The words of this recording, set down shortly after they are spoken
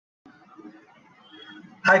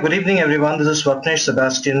Hi, good evening, everyone. This is Swapnesh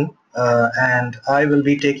Sebastian, and I will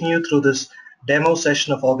be taking you through this demo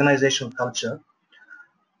session of organizational culture.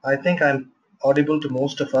 I think I'm audible to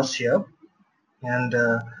most of us here, and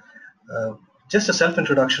uh, just a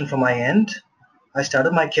self-introduction from my end. I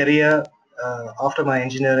started my career after my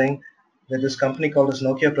engineering with this company called as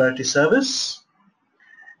Nokia Priority Service,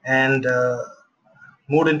 and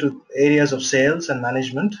moved into areas of sales and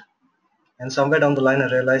management. And somewhere down the line, I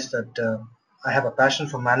realized that I have a passion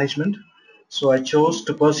for management. So I chose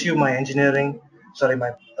to pursue my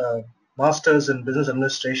master's in business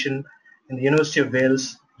administration in the University of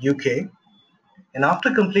Wales, UK. And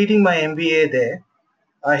after completing my MBA there,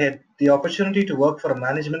 I had the opportunity to work for a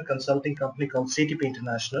management consulting company called CTP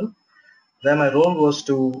International, where my role was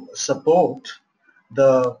to support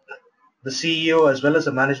the, the CEO as well as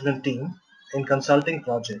the management team in consulting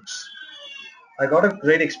projects. I got a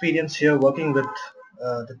great experience here working with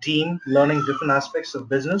the team, learning different aspects of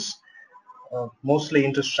business, mostly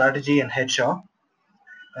into strategy and HR.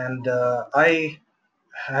 And I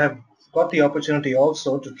have got the opportunity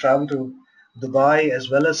also to travel to Dubai as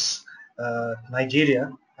well as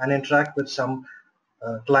Nigeria and interact with some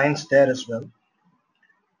clients there as well.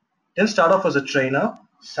 Didn't start off as a trainer,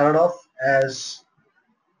 started off as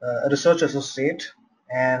a research associate,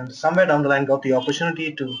 and somewhere down the line got the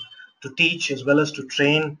opportunity to teach as well as to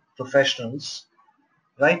train professionals.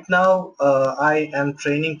 Right now, I am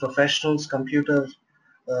training professionals, computer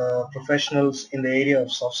professionals in the area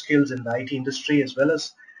of soft skills in the IT industry, as well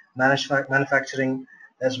as manufacturing,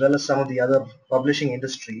 as well as some of the other publishing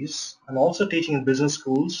industries. I'm also teaching in business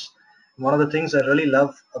schools. One of the things I really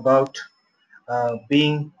love about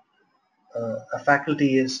being a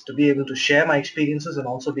faculty is to be able to share my experiences and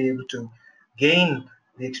also be able to gain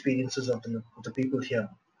the experiences of the people here.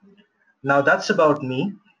 Now that's about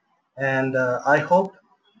me, and I hope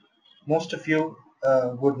most of you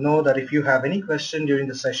would know that if you have any question during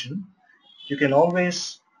the session, you can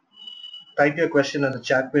always type your question in the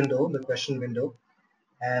chat window, the question window,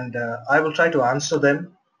 and I will try to answer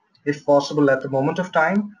them if possible at the moment of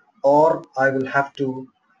time, or I will have to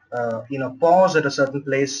pause at a certain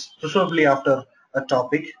place, preferably after a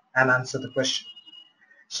topic, and answer the question.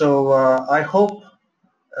 So I hope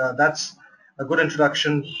that's a good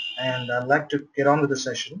introduction, and I'd like to get on with the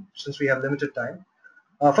session since we have limited time.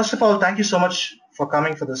 First of all, thank you so much for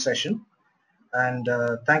coming for this session, and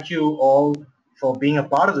thank you all for being a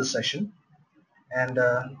part of this session. And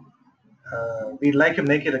we'd like to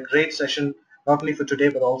make it a great session, not only for today,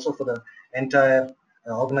 but also for the entire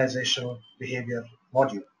organizational behavior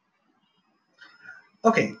module.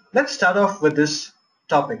 Okay, let's start off with this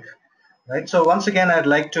topic, right? So once again, I'd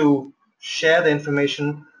like to share the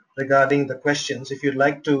information regarding the questions. If you'd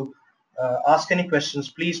like to ask any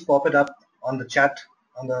questions, please pop it up on the chat,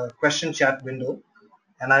 on the question chat window,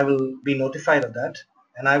 and I will be notified of that,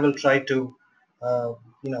 and I will try to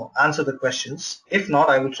answer the questions. If not,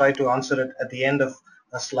 I will try to answer it at the end of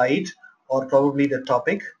a slide or probably the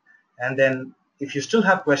topic, and then if you still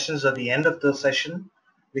have questions at the end of the session,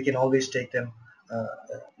 we can always take them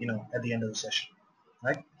at the end of the session,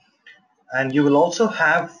 right? And you will also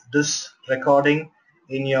have this recording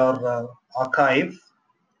in your archive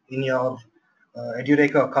in your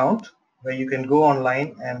Edureka account, where you can go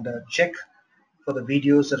online and check for the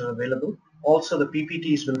videos that are available. Also, the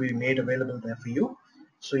PPTs will be made available there for you,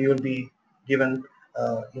 so you will be given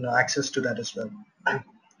access to that as well.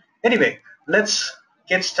 Anyway, let's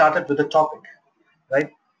get started with the topic,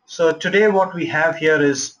 right? So today what we have here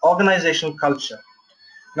is organizational culture.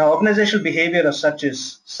 Now, organizational behavior as such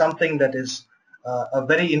is something that is a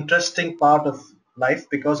very interesting part of life,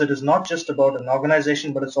 because it is not just about an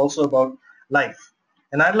organization, but it's also about life.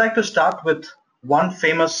 And I'd like to start with one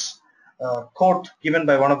famous quote given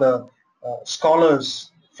by one of the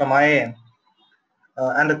scholars from IIM.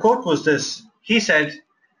 And the quote was this. He said,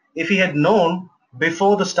 if he had known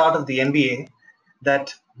before the start of the MBA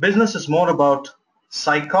that business is more about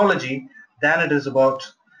psychology than it is about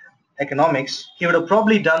economics, he would have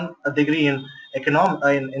probably done a degree in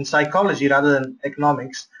psychology rather than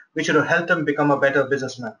economics, which would have helped him become a better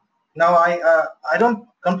businessman. Now, I don't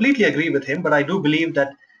completely agree with him, but I do believe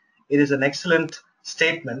that it is an excellent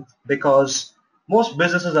statement, because most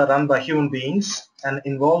businesses are run by human beings and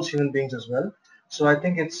involves human beings as well. So I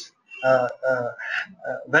think it's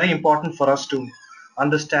very important for us to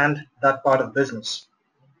understand that part of business.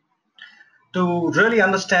 To really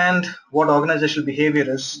understand what organizational behavior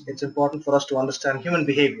is, it's important for us to understand human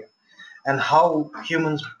behavior and how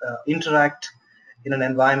humans interact in an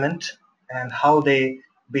environment, and how they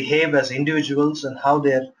behave as individuals, and how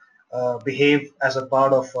they behave as a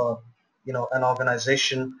part of an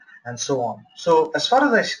organization, and so on. So as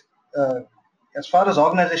far as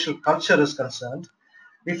organizational culture is concerned,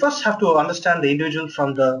 we first have to understand the individual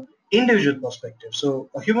from the individual perspective. So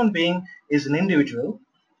a human being is an individual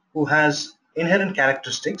who has inherent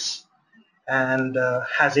characteristics and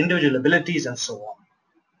has individual abilities and so on.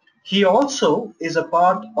 He also is a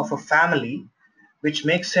part of a family, which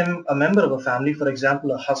makes him a member of a family, for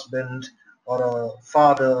example, a husband or a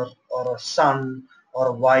father or a son or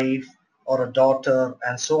a wife or a daughter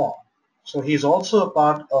and so on. So he's also a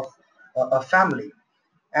part of a family.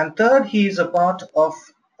 And third, he is a part of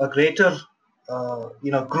a greater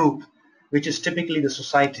group, which is typically the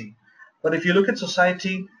society. But if you look at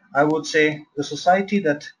society, I would say the society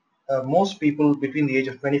that most people between the age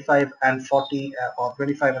of 25 and 40 or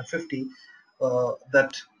 25 and 50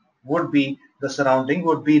 that would be the surrounding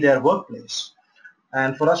would be their workplace.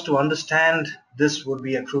 And for us to understand this would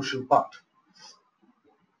be a crucial part.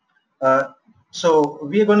 Uh, so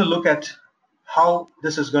we are going to look at how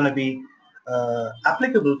this is going to be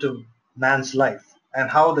applicable to man's life and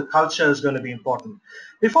how the culture is going to be important.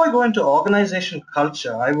 Before I go into organization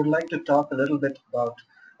culture, I would like to talk a little bit about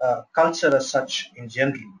culture as such in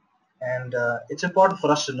general. And it's important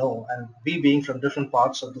for us to know, and we being from different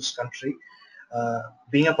parts of this country,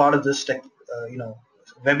 being a part of this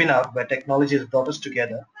webinar where technology has brought us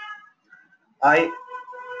together, I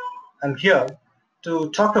am here to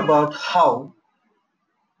talk about how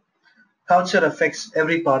culture affects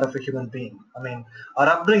every part of a human being. I mean, our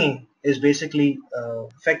upbringing is basically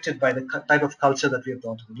affected by the type of culture that we are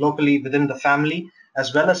brought up locally within the family,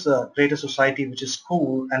 as well as the greater society, which is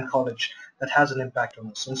school and college, that has an impact on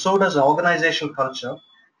us. And so does the organizational culture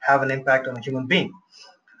have an impact on a human being.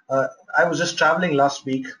 I was just traveling last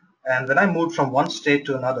week, and when I moved from one state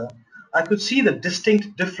to another, I could see the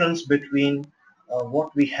distinct difference between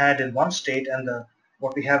what we had in one state and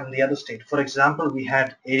what we have in the other state. For example, we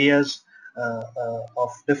had areas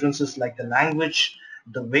of differences like the language,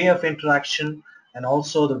 the way of interaction, and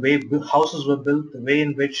also the way houses were built, the way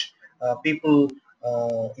in which people,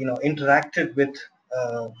 interacted with,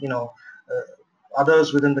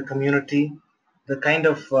 others within the community, the kind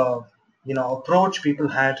of approach people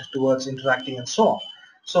had towards interacting and so on.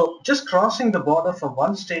 So just crossing the border from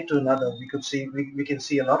one state to another, we can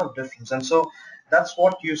see a lot of difference. And so that's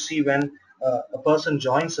what you see when a person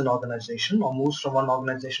joins an organization or moves from one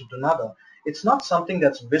organization to another. It's not something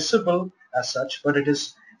that's visible as such, but it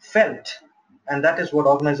is felt, and that is what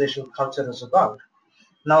organizational culture is about.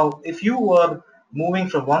 Now, if you were moving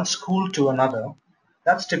from one school to another,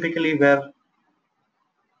 that's typically where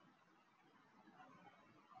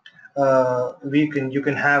you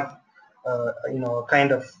can have a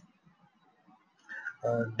kind of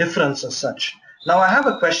difference as such. Now I have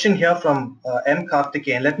a question here from M.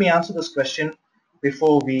 Karthikeyan. Let me answer this question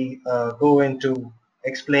before we go into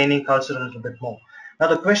explaining culture a little bit more. Now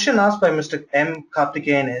the question asked by Mr. M.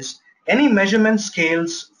 Karthikeyan is, any measurement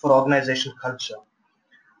scales for organizational culture?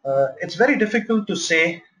 It's very difficult to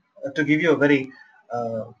say, to give you a very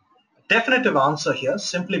definitive answer here,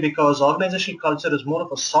 simply because organizational culture is more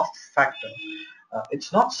of a soft factor.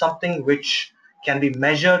 It's not something which can be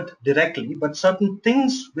measured directly, but certain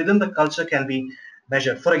things within the culture can be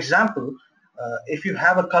measured. For example, if you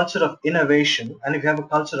have a culture of innovation and if you have a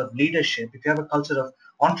culture of leadership, if you have a culture of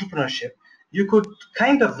entrepreneurship, you could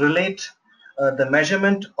kind of relate the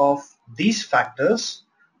measurement of these factors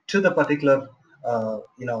to the particular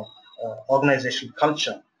organizational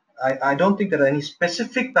culture. I don't think there are any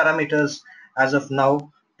specific parameters as of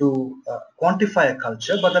now to quantify a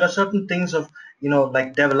culture, but there are certain things of,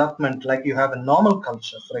 like development, like you have a normal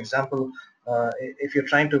culture. For example, if you're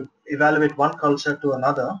trying to evaluate one culture to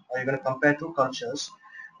another, or you're going to compare two cultures,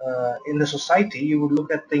 in the society, you would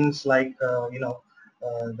look at things like,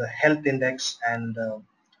 the health index and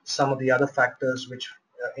some of the other factors which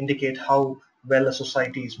indicate how well a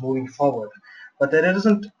society is moving forward. But there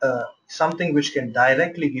isn't something which can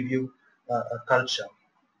directly give you a culture.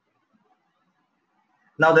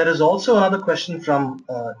 Now there is also another question from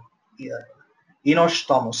Enosh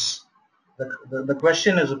Thomas. The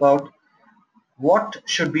question is about what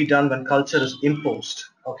should be done when culture is imposed.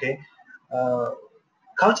 Okay,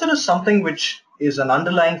 culture is something which is an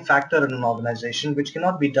underlying factor in an organization which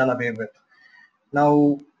cannot be done away with.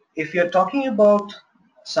 Now, if you're talking about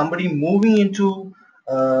somebody moving into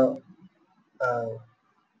an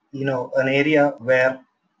area where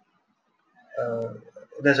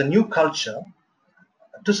there's a new culture,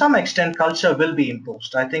 to some extent culture will be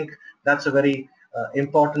imposed. I think that's a very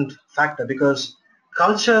important factor, because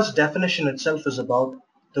culture's definition itself is about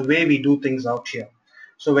the way we do things out here.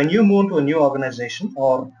 So when you move to a new organization,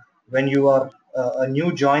 or when you are a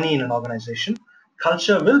new joinee in an organization,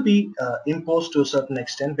 culture will be imposed to a certain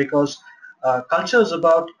extent, because culture is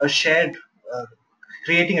about a shared,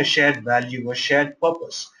 creating a shared value, a shared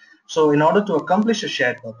purpose. So in order to accomplish a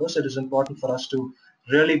shared purpose, it is important for us to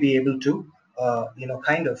really be able to,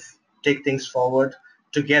 kind of take things forward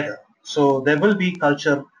together. So there will be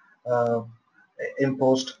culture uh,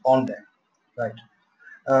 imposed on them, right?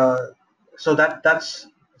 Uh, so that's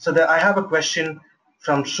so there, I have a question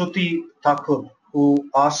from Shruti Thakur, who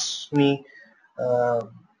asks me, uh,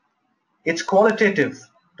 it's qualitative,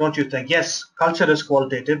 don't you think? Yes, culture is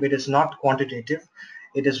qualitative. It is not quantitative.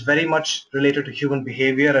 It is very much related to human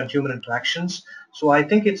behavior and human interactions. So I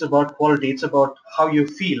think it's about quality. It's about how you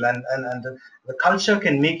feel, and the culture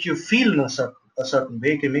can make you feel in a certain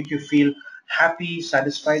way. It can make you feel happy,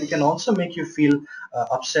 satisfied. It can also make you feel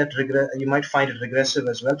upset, you might find it regressive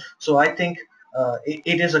as well. So I think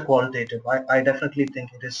it is a qualitative. I definitely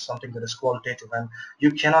think it is something that is qualitative, and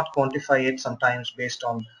you cannot quantify it sometimes based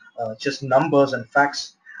on just numbers and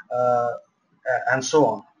facts, and so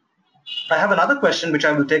on. I have another question which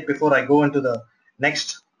I will take before I go into the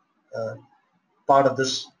next uh, part of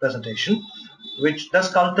this presentation, which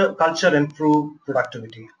does culture improve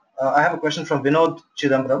productivity? I have a question from Vinod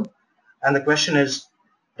Chidambaram, and the question is,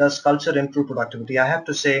 does culture improve productivity? I have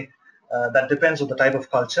to say that depends on the type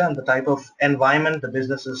of culture and the type of environment the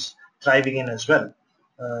business is thriving in as well.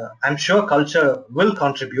 I'm sure culture will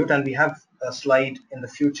contribute, and we have a slide in the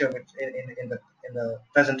future, which, in the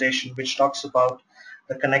presentation, which talks about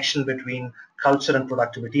the connection between culture and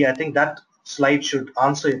productivity. I think that slide should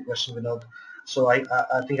answer your question, Vinod. So I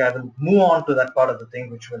think I will move on to that part of the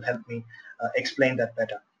thing, which will help me explain that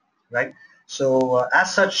better, right? So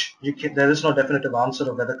as such, there is no definitive answer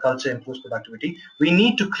of whether culture improves productivity. We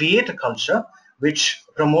need to create a culture which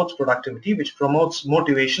promotes productivity, which promotes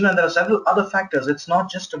motivation, and there are several other factors. It's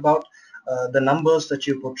not just about the numbers that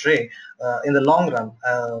you portray in the long run,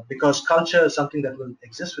 because culture is something that will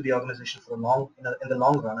exist with the organization for in the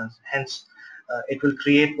long run, and hence it will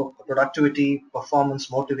create productivity,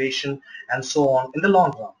 performance, motivation, and so on in the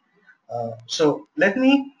long run. So let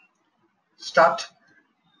me start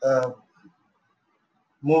uh,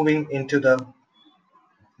 moving into the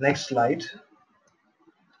next slide.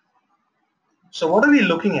 So what are we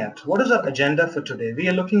looking at? What is our agenda for today? We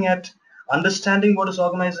are looking at understanding what is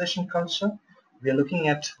organization culture. We are looking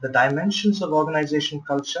at the dimensions of organization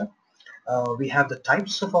culture. We have the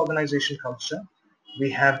types of organization culture. We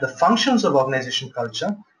have the functions of organization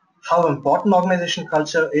culture, how important organization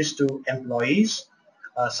culture is to employees,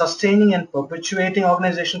 sustaining and perpetuating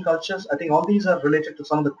organization cultures. I think all these are related to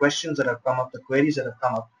some of the questions that have come up, the queries that have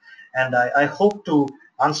come up, and I hope to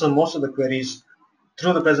answer most of the queries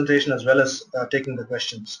through the presentation as well as taking the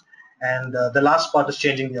questions. And the last part is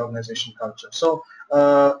changing the organization culture. So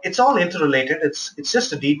it's all interrelated. It's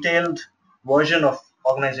just a detailed version of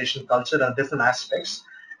organization culture and different aspects.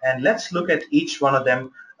 And let's look at each one of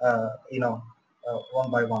them, one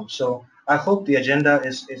by one. So I hope the agenda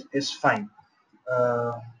is fine.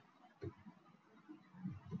 Uh,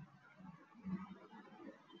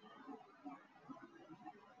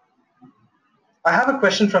 I have a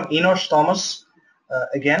question from Enosh Thomas,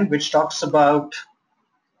 again, which talks about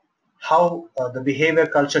how the behavior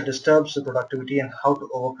culture disturbs the productivity and how to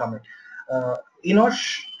overcome it.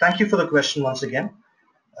 Enosh, thank you for the question once again.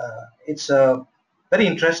 It's a very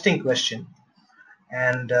interesting question,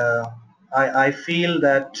 and I feel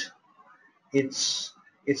that it's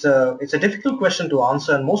it's a difficult question to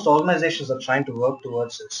answer, and most organizations are trying to work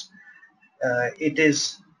towards this. It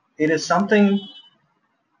is something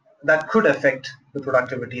that could affect the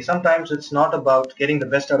productivity. Sometimes it's not about getting the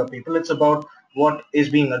best out of people, it's about what is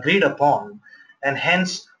being agreed upon, and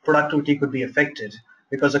hence productivity could be affected,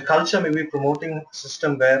 because a culture may be promoting a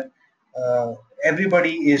system where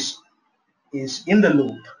everybody is in the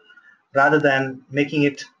loop, rather than making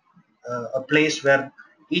it a place where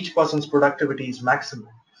each person's productivity is maximum.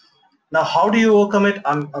 Now, how do you overcome it?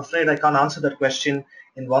 I'm afraid I can't answer that question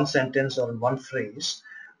in one sentence or in one phrase,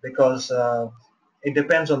 because it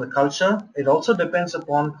depends on the culture. It also depends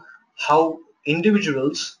upon how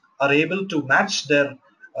individuals are able to match their,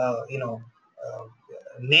 uh, you know, uh,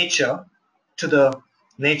 nature to the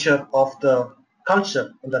nature of the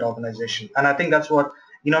culture in that organization. And I think that's what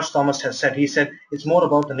Enosh Thomas has said. He said it's more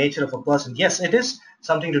about the nature of a person. Yes, it is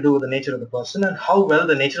something to do with the nature of the person and how well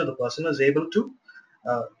the nature of the person is able to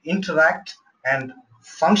interact and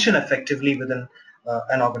function effectively within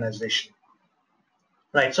an organization.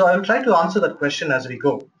 Right. So I will try to answer that question as we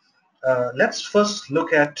go. Let's first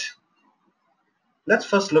look at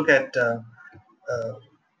uh,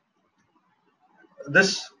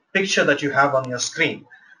 this picture that you have on your screen.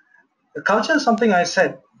 The culture is something I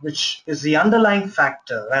said. which is the underlying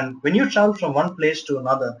factor. And when you travel from one place to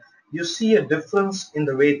another, you see a difference in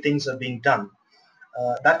the way things are being done.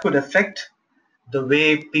 That could affect the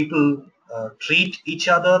way people treat each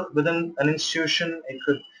other within an institution. It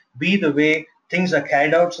could be the way things are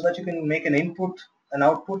carried out so that you can make an input, an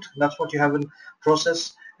output. That's what you have in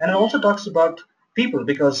process. And it also talks about people,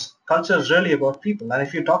 because culture is really about people. And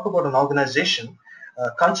if you talk about an organization,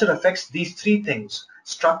 culture affects these three things: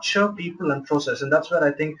 structure, people, and process. And that's where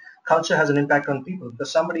I think culture has an impact on people,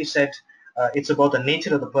 because somebody said it's about the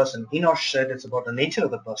nature of the person. Enosh said it's about the nature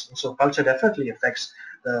of the person. So culture definitely affects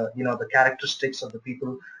the characteristics of the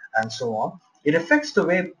people and so on. It affects the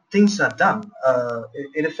way things are done.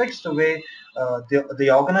 It affects the way the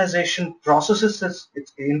organization processes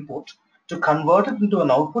its input to convert it into an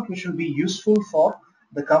output which will be useful for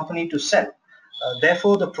the company to sell.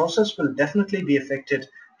 Therefore, the process will definitely be affected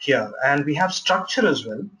here. And we have structure as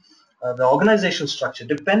well. The organizational structure,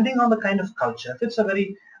 depending on the kind of culture. If it's a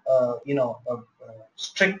very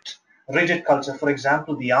strict, rigid culture, for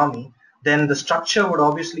example, the army, then the structure would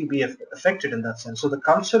obviously be affected in that sense. So the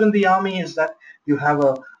culture in the army is that you have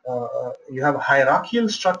a hierarchical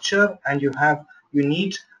structure, and you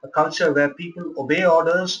need a culture where people obey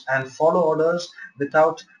orders and follow orders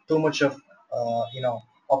without too much of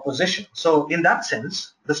opposition. So in that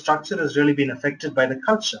sense, the structure has really been affected by the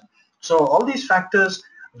culture. So all these factors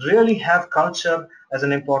really have culture as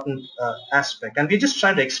an important aspect, and we're just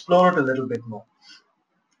trying to explore it a little bit more.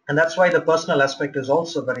 And that's why the personal aspect is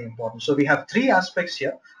also very important. So we have three aspects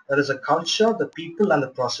here. There is a culture, the people, and the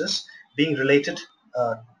process being related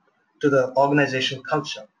to the organizational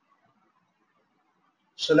culture.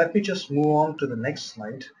 So let me just move on to the next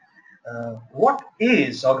slide. What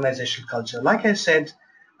is organizational culture? Like I said,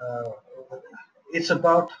 uh, it's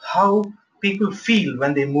about how people feel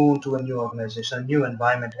when they move to a new organization, a new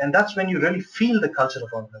environment, and that's when you really feel the culture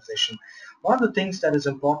of organization. One of the things that is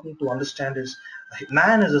important to understand is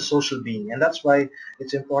man is a social being, and that's why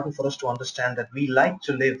it's important for us to understand that we like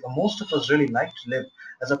to live, or most of us really like to live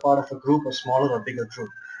as a part of a group, a smaller or bigger group.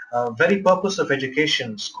 Very purpose of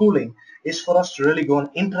education, schooling, is for us to really go and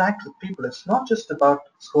interact with people. It's not just about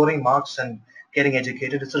scoring marks and getting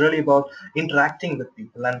educated. It's really about interacting with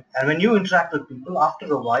people. And when you interact with people, after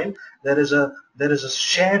a while, there is a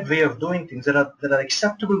shared way of doing things. There are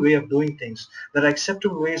acceptable way of doing things. There are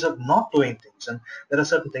acceptable ways of not doing things. And there are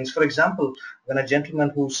certain things. For example, when a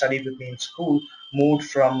gentleman who studied with me in school moved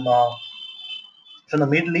from the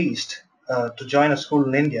Middle East to join a school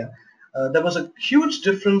in India, there was a huge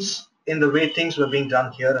difference in the way things were being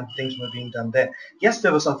done here and things were being done there. Yes,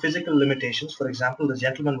 there were some physical limitations. For example, the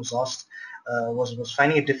gentleman was asked, was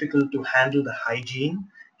finding it difficult to handle the hygiene.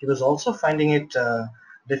 He was also finding it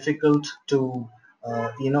difficult to,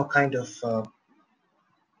 kind of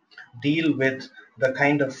deal with the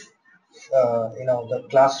kind of, the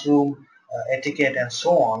classroom etiquette and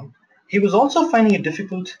so on. He was also finding it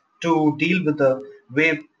difficult to deal with the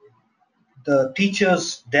way the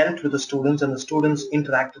teachers dealt with the students and the students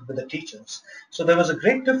interacted with the teachers. So there was a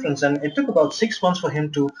great difference, and it took about 6 months for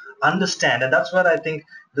him to understand. And that's where I think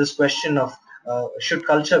this question of should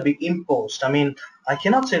culture be imposed? I mean, I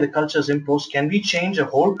cannot say the culture is imposed. Can we change a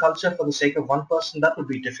whole culture for the sake of one person? That would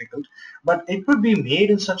be difficult. But it could be made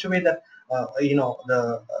in such a way that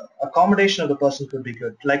the accommodation of the person could be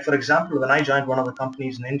good. Like, for example, when I joined one of the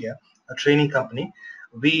companies in India, a training company,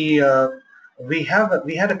 we we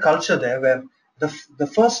had a culture there where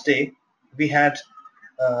the first day we had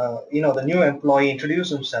the new employee introduce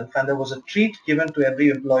himself, and there was a treat given to every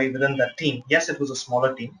employee within that team. Yes, it was a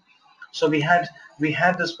smaller team, so we had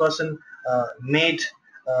this person made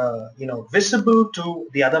visible to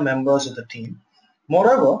the other members of the team.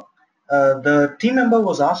 Moreover, the team member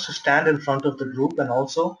was asked to stand in front of the group and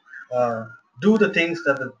also do the things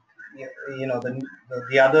that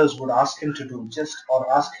the others would ask him to do, just or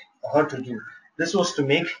ask her to do. This was to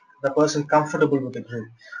make the person comfortable with the group.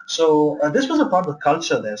 So this was a part of the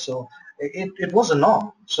culture there. So it was a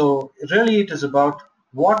norm. So really it is about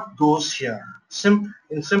what goes here.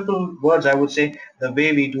 In simple words, I would say the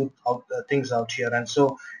way we do things out here. And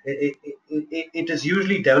so it is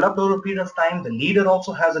usually developed over a period of time. The leader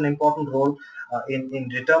also has an important role in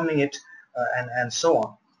determining it and so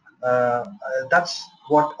on. That's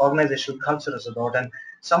what organizational culture is about. And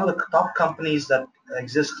some of the top companies that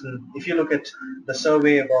exist, if you look at the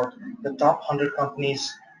survey about the top 100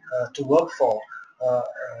 companies to work for,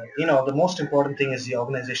 the most important thing is the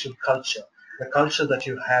organizational culture, the culture that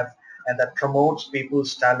you have, and that promotes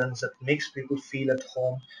people's talents, that makes people feel at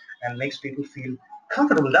home and makes people feel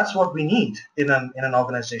comfortable. That's what we need in an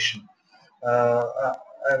organization. I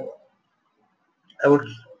would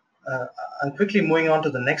uh, I'm quickly moving on to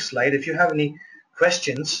the next slide. If you have any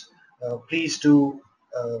questions, please do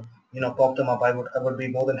pop them up. I would be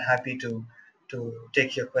more than happy to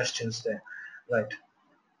take your questions there. Right.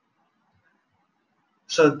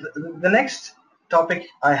 So the next topic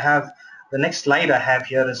I have, the next slide I have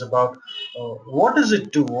here is about what does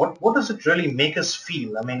it do? What does it really make us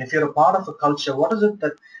feel? I mean, if you're a part of a culture, what is it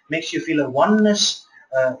that makes you feel a oneness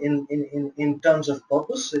in terms of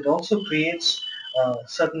purpose? It also creates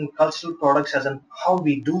certain cultural products as in how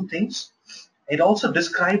we do things. It also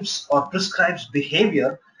describes or prescribes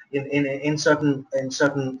behavior in certain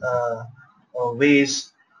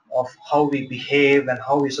ways of how we behave and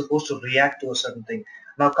how we're supposed to react to a certain thing.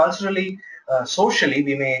 Now, culturally, socially,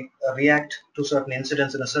 we may react to certain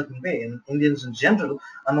incidents in a certain way. And Indians in general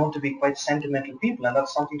are known to be quite sentimental people, and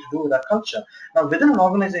that's something to do with our culture. Now, within an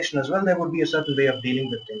organization as well, there would be a certain way of dealing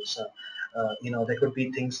with things. There could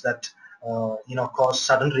be things that cause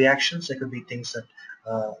sudden reactions. There could be things that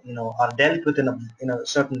are dealt with in a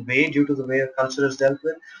certain way due to the way a culture is dealt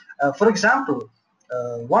with. For example,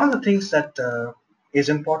 one of the things that is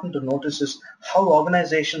important to notice is how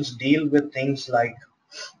organizations deal with things like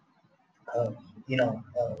uh,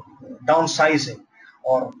 downsizing,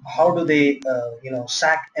 or how do they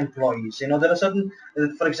sack employees. There are certain,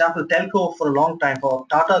 for example, telco for a long time, for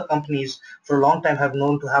Tata companies for a long time have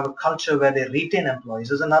known to have a culture where they retain employees.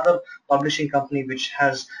 There's another publishing company which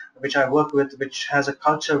I work with, which has a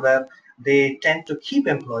culture where they tend to keep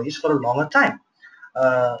employees for a longer time.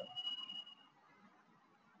 uh,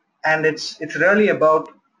 and it's really about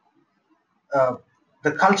uh,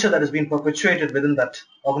 the culture that has been perpetuated within that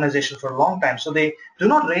organization for a long time. So they do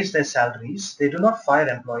not raise their salaries, they do not fire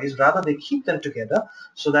employees, rather they keep them together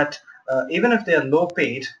so that even if they are low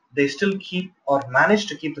paid, they still keep or manage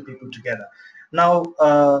to keep the people together. Now,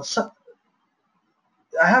 I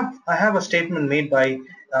have a statement made by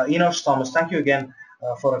Enos Thomas. Thank you again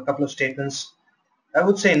for a couple of statements. I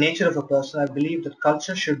would say nature of a person. I believe that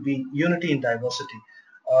culture should be unity in diversity.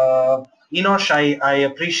 Enosh, I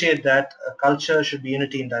appreciate that culture should be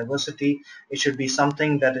unity in diversity. It should be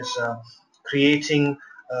something that is creating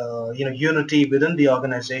unity within the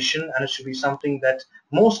organization, and it should be something that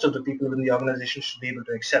most of the people within the organization should be able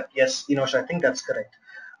to accept. Yes, Enosh, I think that's correct.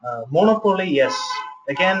 Monopoly, yes.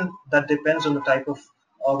 Again, that depends on the type of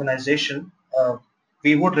organization.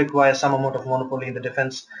 We would require some amount of monopoly in the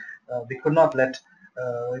defense. We could not let,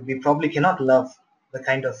 we probably cannot love the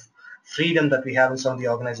kind of freedom that we have in some of the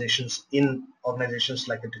organizations, in organizations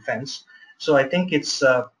like the defense. So I think it's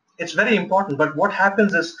very important. But what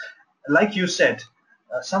happens is, like you said,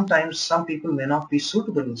 sometimes some people may not be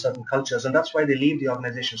suitable in certain cultures, and that's why they leave the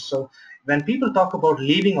organization. So when people talk about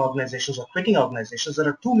leaving organizations or quitting organizations, there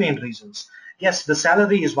are two main reasons. Yes, the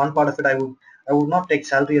salary is one part of it. I would not take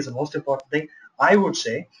salary as the most important thing. I would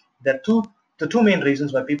say that the two main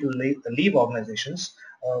reasons why people leave organizations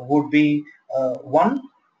would be one,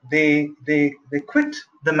 they quit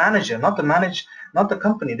the manager, not the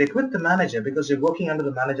company. They quit the manager because they're working under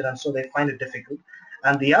the manager, and so they find it difficult.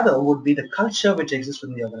 And the other would be the culture which exists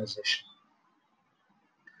within the organization.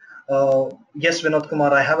 Yes, Vinod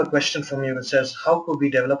Kumar, I have a question from you which says, how could we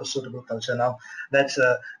develop a suitable culture? Now, that's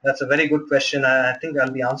a very good question. I think I'll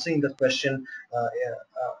be answering that question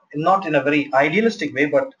not in a very idealistic way,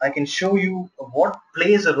 but I can show you what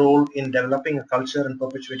plays a role in developing a culture and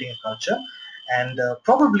perpetuating a culture. And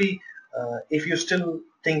probably, if you still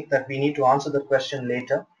think that we need to answer the question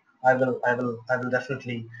later, I will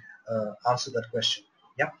definitely answer that question.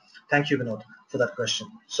 Yeah. Thank you, Vinod, for that question.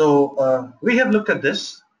 So we have looked at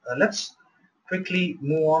this. Let's quickly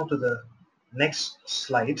move on to the next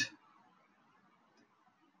slide.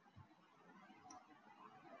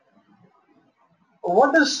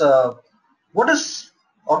 What does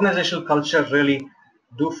organizational culture really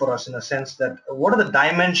do for us, in a sense that what are the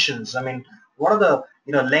dimensions? I mean, what are the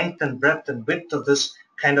length and breadth and width of this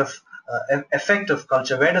kind of effect of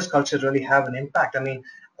culture? Where does culture really have an impact? I mean,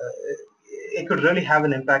 it could really have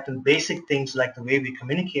an impact on basic things like the way we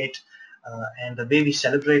communicate and the way we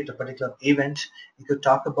celebrate a particular event. You could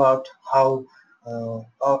talk about how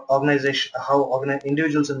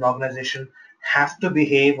individuals in an organization have to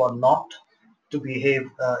behave or not to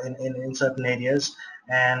behave in certain areas,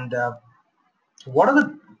 and what are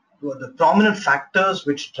the prominent factors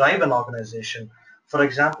which drive an organization. For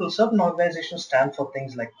example, certain organizations stand for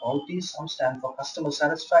things like quality, some stand for customer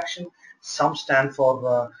satisfaction, some stand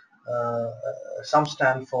for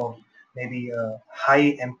maybe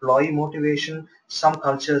high employee motivation. Some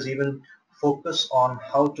cultures even focus on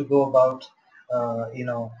how to go about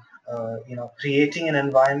creating an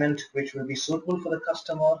environment which will be suitable for the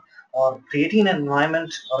customer, or creating an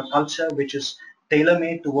environment or a culture which is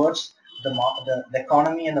tailor-made towards the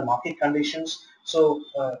economy and the market conditions. So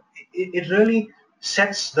it really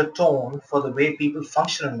sets the tone for the way people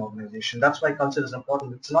function in an organization. That's why culture is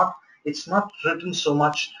important. It's not written so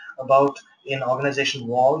much about in organization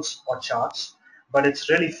walls or charts, but it's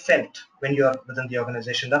really felt when you're within the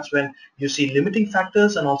organization. That's when you see limiting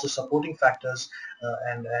factors and also supporting factors,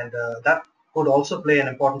 and that could also play an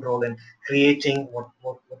important role in creating what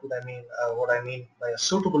would I mean what I mean by a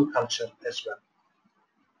suitable culture as well.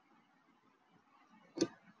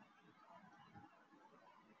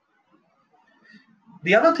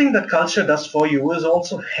 The other thing that culture does for you is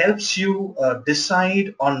also helps you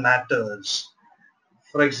decide on matters.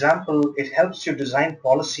 For example, it helps you design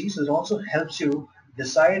policies. It also helps you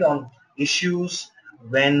decide on issues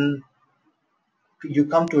when you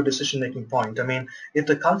come to a decision-making point. I mean, if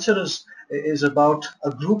the culture is about a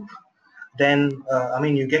group, then I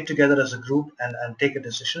mean, you get together as a group and take a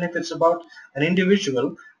decision. If it's about an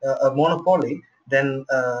individual, a monopoly, then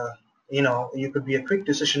you could be a quick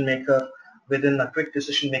decision maker within a quick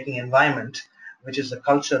decision making environment, which is the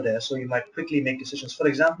culture there. So you might quickly make decisions. For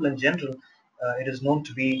example, in general, it is known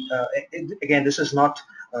to be again, this is not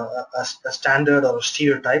a standard or a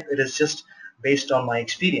stereotype. It is just based on my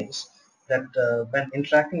experience that when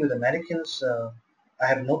interacting with Americans, I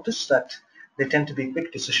have noticed that they tend to be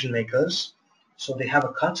quick decision makers. So they have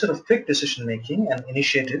a culture of quick decision making and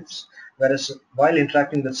initiatives. Whereas while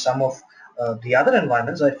interacting with some of the other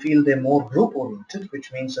environments, I feel they're more group oriented,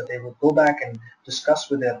 which means that they would go back and discuss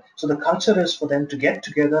with their. So the culture is for them to get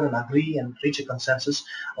together and agree and reach a consensus,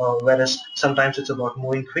 whereas sometimes it's about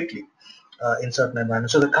moving quickly in certain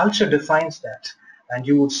environments. So the culture defines that, and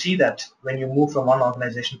you would see that when you move from one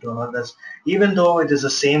organization to another. Even though it is the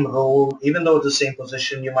same role, even though it's the same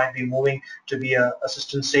position, you might be moving to be a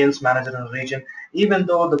assistant sales manager in a region. Even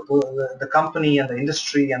though the company and the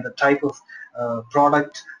industry and the type of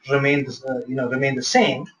product remain the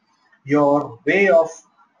same, your way of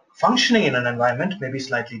functioning in an environment may be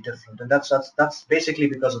slightly different, and that's basically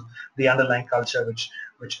because of the underlying culture which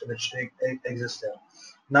exists there.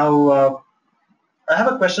 Now, I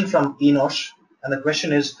have a question from Enosh, and the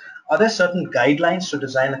question is: are there certain guidelines to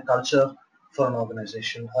design a culture for an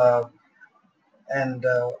organization? And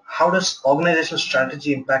how does organizational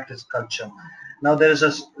strategy impact its culture? Now, there's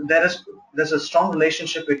a strong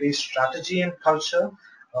relationship between strategy and culture,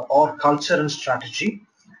 or culture and strategy.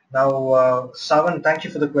 Now, Savan, thank you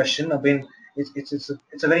for the question. I mean,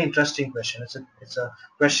 it's a very interesting question. It's a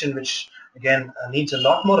question which again needs a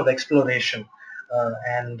lot more of exploration,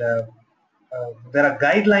 and there are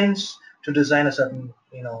guidelines to design a certain,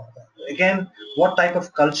 again, what type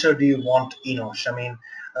of culture do you want, Enosh? I mean,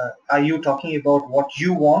 are you talking about what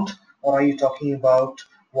you want, or are you talking about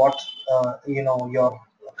what, your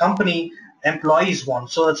company employees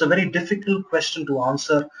want? So it's a very difficult question to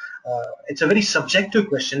answer. It's a very subjective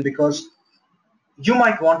question because you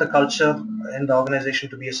might want a culture in the organization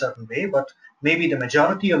to be a certain way, but maybe the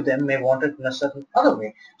majority of them may want it in a certain other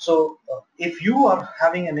way. So if you are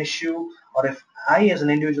having an issue, or if I as an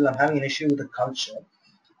individual am having an issue with the culture,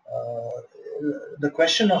 uh, the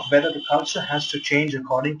question of whether the culture has to change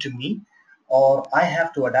according to me or I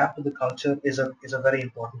have to adapt to the culture is a very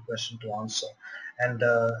important question to answer. And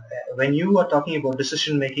when you are talking about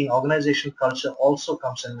decision making, organization culture also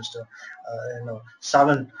comes in, Mr.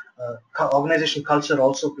 Savan. Organization culture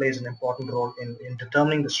also plays an important role in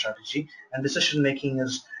determining the strategy, and decision making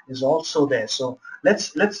is also there. So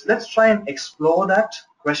let's try and explore that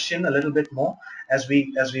question a little bit more as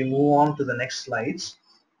we move on to the next slides.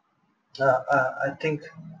 I think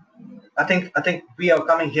we are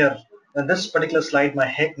coming here. And this particular slide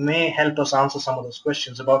may help us answer some of those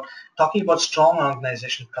questions about talking about strong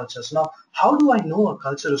organization cultures. Now, how do I know a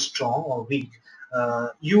culture is strong or weak?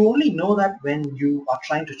 You only know that when you are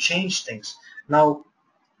trying to change things. Now,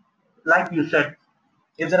 like you said,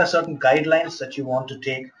 if there are certain guidelines that you want to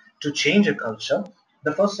take to change a culture,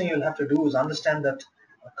 the first thing you'll have to do is understand that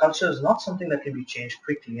a culture is not something that can be changed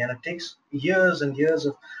quickly, and it takes years and years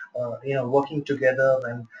of working together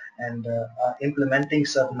and implementing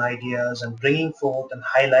certain ideas and bringing forth and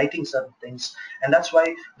highlighting certain things. And that's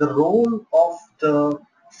why the role of the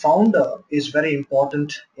founder is very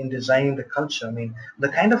important in designing the culture. I mean, the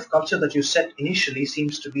kind of culture that you set initially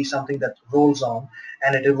seems to be something that rolls on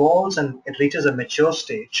and it evolves and it reaches a mature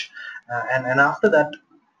stage. And after that,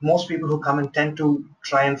 most people who come in tend to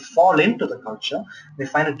try and fall into the culture. They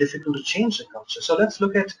find it difficult to change the culture. So let's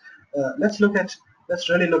really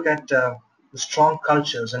look at the strong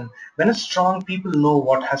cultures. And when it's strong, people know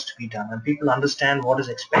what has to be done, and people understand what is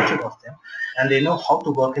expected of them, and they know how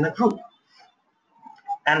to work in a group.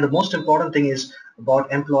 And the most important thing is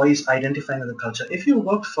about employees identifying with the culture. If you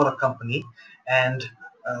work for a company and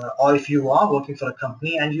or if you are working for a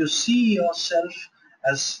company and you see yourself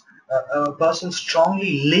as a person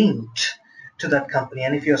strongly linked to that company,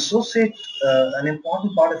 and if you associate an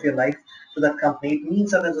important part of your life to that company, it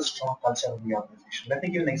means that there's a strong culture of the organization. Let me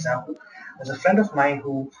give an example. There's a friend of mine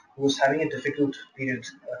who was having a difficult period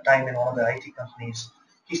time in one of the IT companies.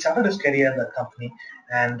 He started his career in that company,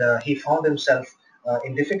 and he found himself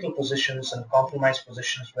in difficult positions and compromised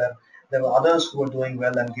positions where there were others who were doing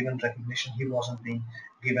well and given recognition. He wasn't being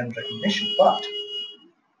given recognition. But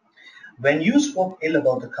when you spoke ill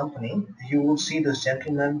about the company, you would see this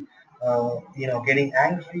gentleman, getting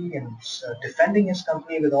angry and defending his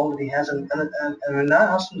company with all that he has. And when I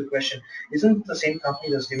asked him the question, isn't it the same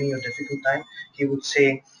company that's giving you a difficult time? He would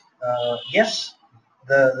say, yes,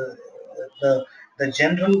 the the the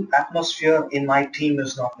general atmosphere in my team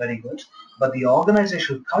is not very good, but the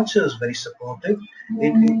organizational culture is very supportive.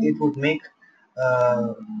 It would make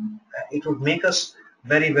uh, us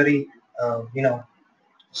very very you know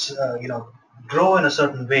s- uh, you know grow in a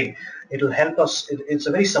certain way. It will help us. It's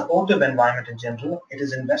a very supportive environment in general. It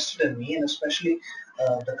is invested in me, and especially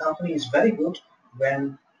the company is very good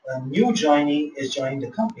when a new joinee is joining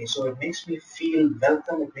the company. So it makes me feel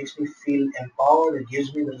welcome. It makes me feel empowered. It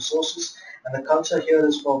gives me the resources, and the culture here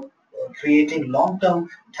is for creating long-term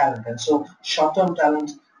talent. And so short-term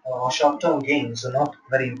talent or short-term gains are not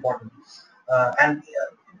very important. And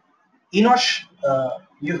Enosh,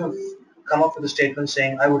 you have come up with a statement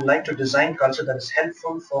saying, "I would like to design culture that is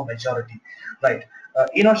helpful for majority." Right,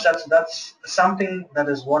 Enosh, that's something that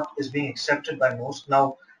is what is being accepted by most.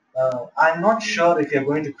 Now, I'm not sure if you're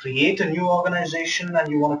going to create a new organization and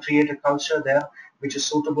you want to create a culture there which is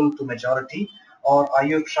suitable to majority, or are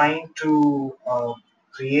you trying to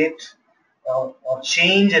create or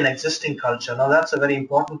change an existing culture? Now, that's a very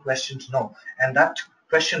important question to know, and that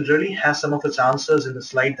question really has some of its answers in the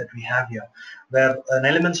slide that we have here, where an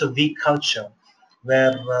elements of weak culture,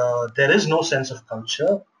 where there is no sense of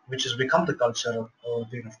culture, which has become the culture of over a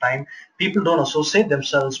period of time. People don't associate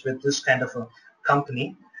themselves with this kind of a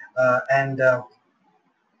company, and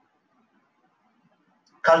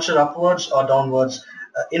culture upwards or downwards.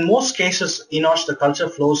 In most cases, Enosh, the culture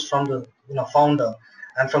flows from the founder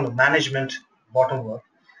and from the management bottomward.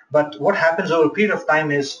 But what happens over a period of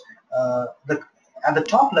time is the at the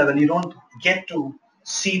top level you don't get to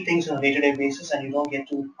see things on a day-to-day basis, and you don't get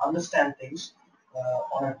to understand things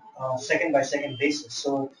on a second by second basis.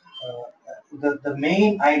 So the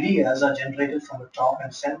main ideas are generated from the top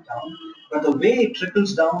and sent down, but the way it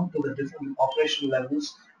trickles down to the different operational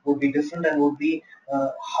levels would be different, and would be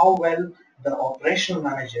how well the operational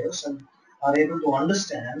managers are able to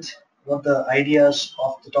understand what the ideas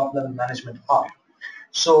of the top level management are.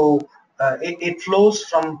 So it flows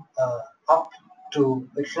from up to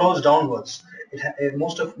it flows downwards.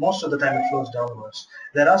 Most of the time it flows downwards.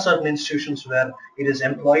 There are certain institutions where it is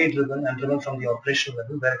employee driven and driven from the operational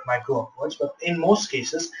level, where it might go upwards. But in most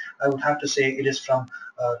cases, I would have to say it is from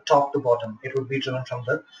top to bottom. It would be driven from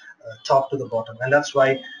the top to the bottom, and that's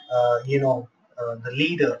why the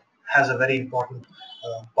leader has a very important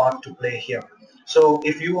part to play here. So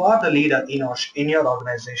if you are the leader in your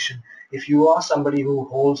organization, if you are somebody who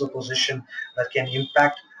holds a position that can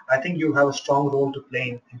impact, I think you have a strong role to play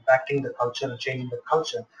in impacting the culture and changing the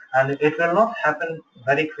culture. And it will not happen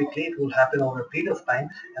very quickly. It will happen over a period of time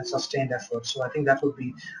and sustained effort. So I think that would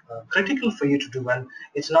be critical for you to do. And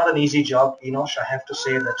it's not an easy job, Enosh. I have to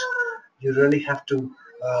say that you really have to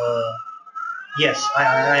yes,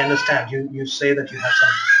 I understand. You say that you have some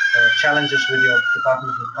challenges with your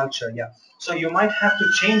departmental culture. Yeah. So you might have to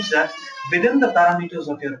change that within the parameters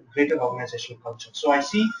of your greater organizational culture. So I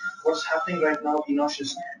see what's happening right now, Enosh,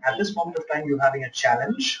 is at this moment of time you're having a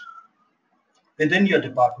challenge within your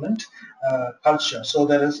department culture. So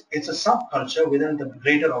it's a subculture within the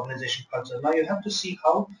greater organization culture. Now you have to see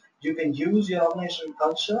how you can use your organizational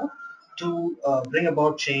culture to bring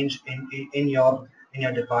about change in your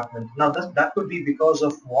department. Now that could be because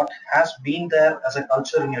of what has been there as a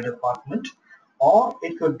culture in your department, or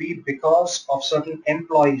it could be because of certain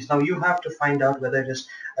employees. Now you have to find out whether it is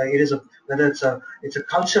a whether it's a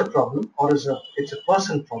culture problem, or it's a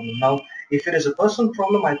person problem. Now if it is a person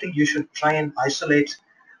problem, I think you should try and isolate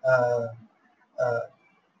uh, uh,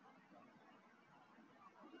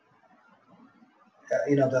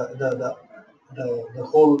 the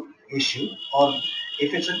whole issue. Or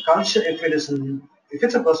if it's a culture, if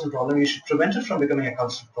it's a person problem, you should prevent it from becoming a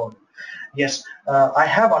cultural problem. Yes, I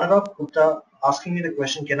have Anurag Gupta asking me the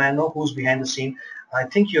question, can I know who's behind the scene? I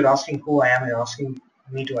think you're asking who I am. You're asking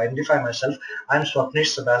me to identify myself. I'm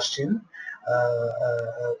Swapnish Sebastian.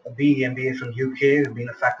 a BE MBA from UK. I've been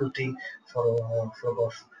a faculty for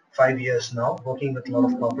about 5 years now, working with a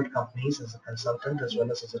lot of corporate companies as a consultant as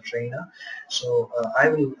well as a trainer. So I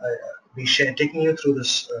will be taking you through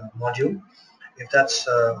this module, if that's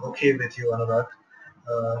okay with you, Anurag.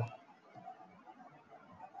 Uh,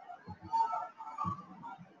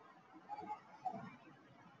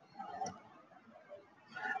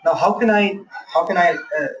 Now, how can I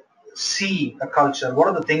see a culture? What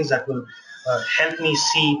are the things that will help me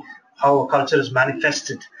see how a culture is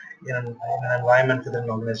manifested in an environment within an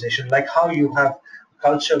organization? Like how you have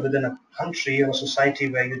culture within a country or a society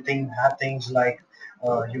where you have things like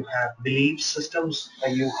you have belief systems,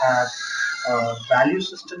 you have value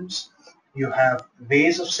systems, you have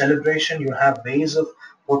ways of celebration, you have ways of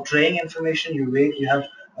portraying information, you have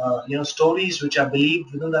stories which are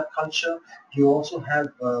believed within that culture. You also have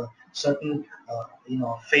certain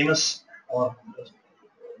famous or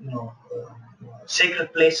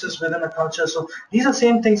sacred places within a culture. So these are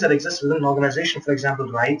same things that exist within an organization. For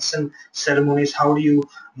example, rites and ceremonies. How do you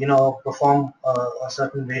perform a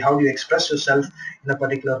certain way? How do you express yourself in a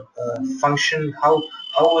particular function? How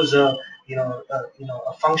is a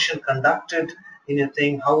function conducted in a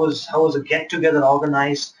thing? How is a get together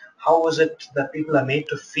organized? How is it that people are made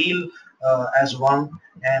to feel as one?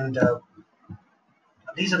 And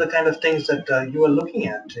these are the kind of things that you are looking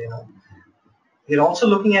at. You're also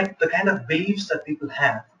looking at the kind of beliefs that people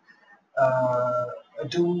have. Uh,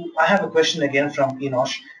 do I have a question again from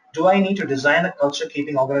Enosh? Do I need to design a culture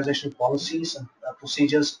keeping organizational policies and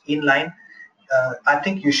procedures in line? I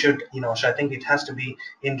think you should, Enosh. I think it has to be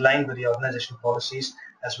in line with the organizational policies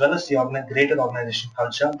as well as the greater organization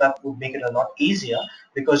culture. That would make it a lot easier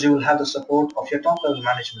because you will have the support of your top level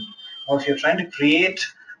management. Or if you're trying to create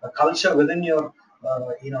a culture within your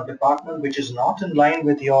department which is not in line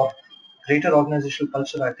with your greater organizational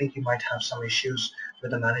culture, I think you might have some issues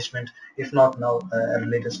with the management, if not now at a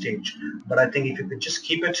later stage. But I think if you could just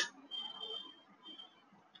keep it,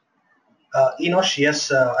 Enosh,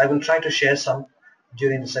 yes, I will try to share some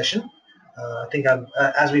during the session. I think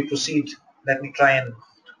as we proceed, let me try and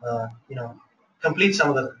complete some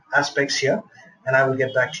of the aspects here, and I will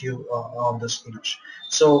get back to you on this, Enosh.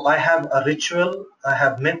 So I have a ritual, I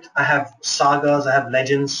have myth, I have sagas, I have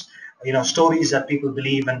legends, stories that people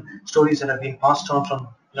believe and stories that have been passed on from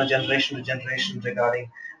generation to generation regarding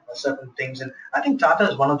certain things. And I think Tata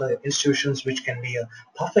is one of the institutions which can be a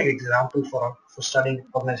perfect example for studying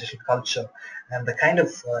organizational culture and the kind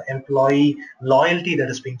of employee loyalty that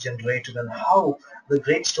is being generated and how the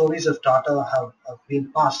great stories of Tata have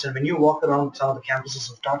been passed. And when you walk around some of the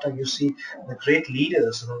campuses of Tata, you see the great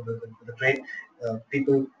leaders, the great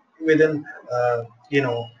people within,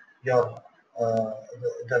 your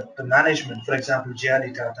the management, for example,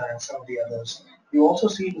 J.R.D. Tata and some of the others. You also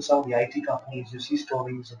see in some of the IT companies, you see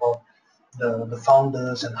stories about the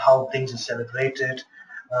founders and how things are celebrated.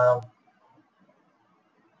 Um,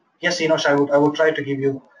 yes, Enosh, I would try to give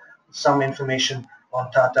you some information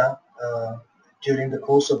on Tata during the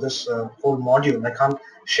course of this whole module. I can't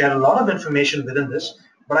share a lot of information within this,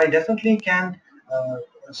 but I definitely can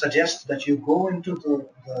suggest that you go into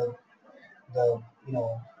the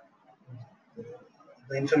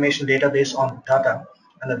the information database on Tata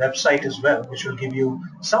and the website as well, which will give you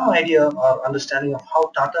some idea or understanding of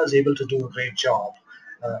how Tata is able to do a great job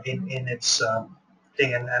in its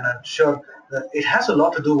thing. And I'm sure that it has a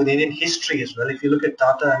lot to do with Indian history as well. If you look at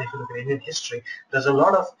Tata and if you look at Indian history, there's a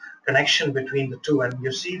lot of connection between the two, and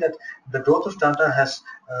you see that the growth of Tata has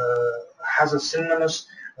a synonymous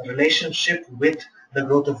relationship with the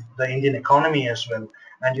growth of the Indian economy as well.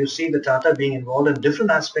 And you see the Tata being involved in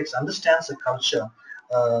different aspects, understands the culture,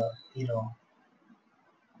 uh, you know,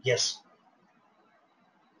 yes,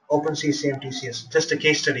 OpenCCM TCS, just a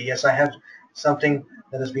case study. Yes, I have something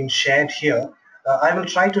that has been shared here. I will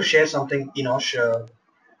try to share something,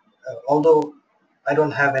 although I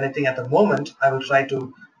don't have anything at the moment. I will try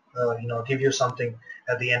to, give you something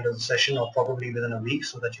at the end of the session or probably within a week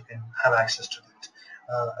so that you can have access to that.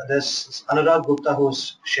 There's Anurag Gupta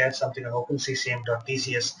who's shared something on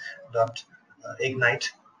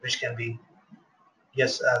openccm.tcs.ignite, which can be.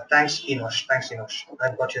 Yes, thanks, Enosh. Thanks, Enosh.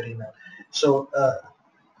 I've got your email. So,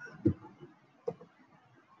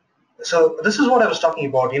 so this is what I was talking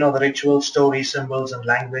about. The rituals, stories, symbols, and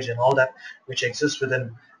language, and all that which exists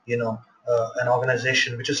within, an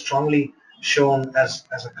organization, which is strongly shown as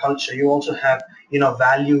a culture. You also have,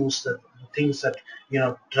 values, the things that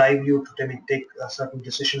drive you to maybe take certain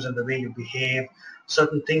decisions in the way you behave,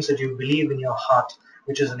 certain things that you believe in your heart,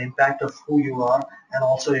 which is an impact of who you are and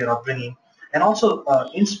also your upbringing, and also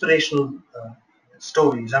inspirational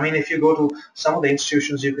stories. I mean, if you go to some of the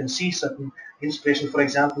institutions, you can see certain inspiration. For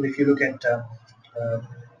example, if you look at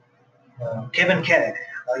Kevin Kerr,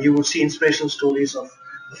 you will see inspirational stories of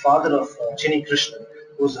the father of Chinny Krishnan,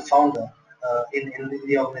 who was the founder in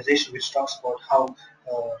the organization, which talks about how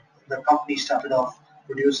the company started off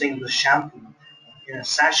producing the shampoo in a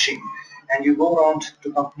sachet. And you go around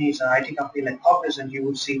to companies, an IT company like Cognizant, you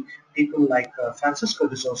will see people like Francisco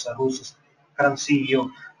de Sousa, who's the current CEO,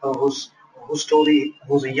 who's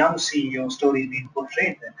a young CEO story being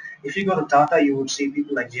portrayed there. If you go to Tata, you would see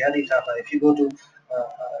people like J.R.D. Tata. If you go to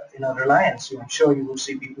Reliance, I'm sure you will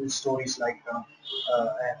see people's stories like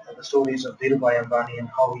the stories of Dhirubhai Ambani and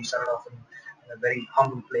how he started off in a very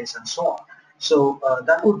humble place and so on. So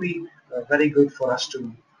that would be very good for us to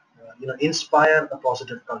inspire a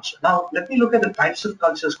positive culture. Now, let me look at the types of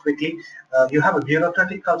cultures quickly. You have a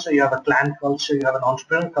bureaucratic culture, you have a clan culture, you have an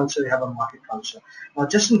entrepreneurial culture, you have a market culture. Now,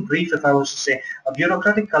 just in brief, if I was to say a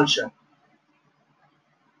bureaucratic culture,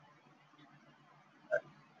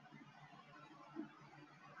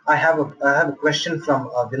 I have a question from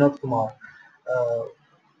Vinod Kumar. Uh,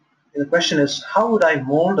 The question is, how would I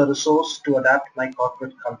mold a resource to adapt my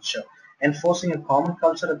corporate culture? Enforcing a common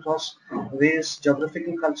culture across various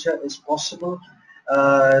geographical culture is possible.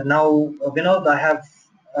 Now, Vinod, I have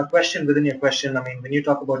a question within your question. I mean, when you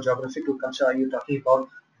talk about geographical culture, are you talking about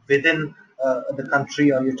within the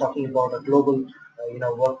country, or are you talking about a global,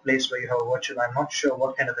 workplace where you have a virtual? I'm not sure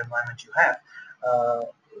what kind of environment you have. Uh,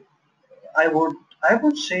 I would I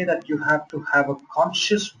would say that you have to have a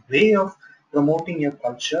conscious way of promoting your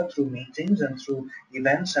culture through meetings and through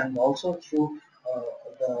events, and also through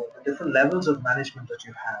the different levels of management that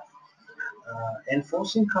you have.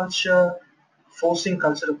 Enforcing culture, forcing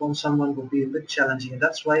culture upon someone would be a bit challenging, and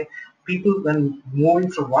that's why people, when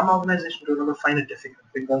moving from one organization to another, find it difficult,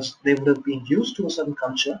 because they would have been used to a certain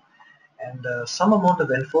culture, and some amount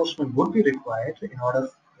of enforcement would be required in order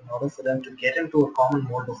for them to get into a common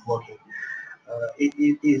mode of working.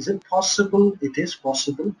 Is it possible? It is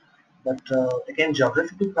possible, but again,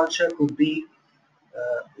 geographical culture could be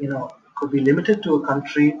limited to a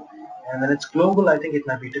country, and when it's global, I think it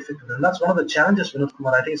might be difficult, and that's one of the challenges, Vinod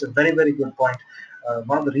Kumar. I think it's a very, very good point.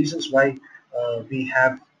 One of the reasons why we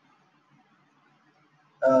have,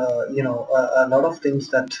 a lot of things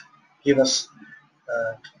that give us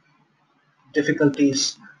uh,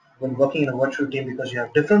 difficulties when working in a virtual team, because you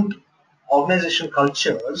have different organization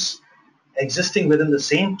cultures existing within the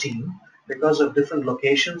same team because of different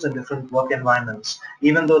locations and different work environments,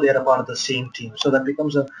 even though they are a part of the same team. So that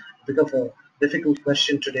becomes a difficult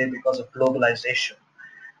question today because of globalization.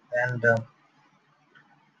 And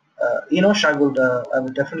I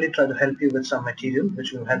would definitely try to help you with some material,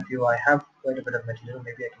 which will help you. I have quite a bit of material.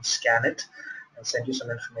 Maybe I can scan it and send you some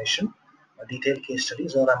information, detailed case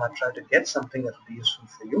studies, or I might try to get something that will be useful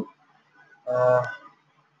for you. Uh,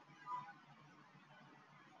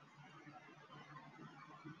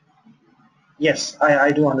 Yes,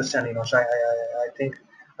 I do understand, so I think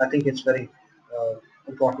it's very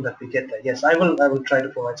important that we get there. Yes, I will try to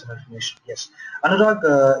provide some information. Yes, Anurag,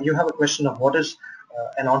 you have a question of what is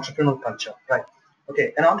an entrepreneurial culture, right?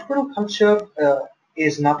 Okay, an entrepreneurial culture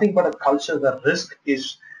is nothing but a culture where risk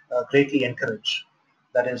is greatly encouraged.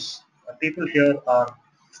 That is, people here are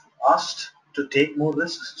asked to take more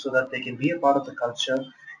risks so that they can be a part of the culture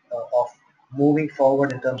of moving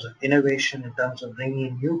forward in terms of innovation, in terms of bringing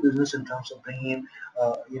in new business, in terms of bringing in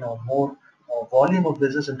more volume of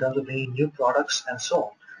business, in terms of bringing in new products and so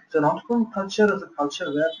on. So an entrepreneurial culture is a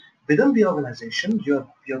culture where within the organization you're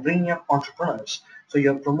bringing up entrepreneurs. So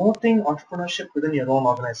you're promoting entrepreneurship within your own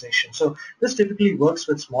organization. So this typically works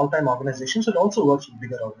with small-time organizations. It also works with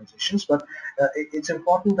bigger organizations, but it's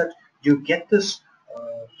important that you get this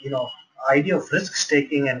idea of risk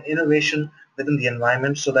taking and innovation within the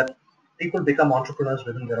environment, so that people become entrepreneurs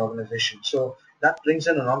within their organization. So that brings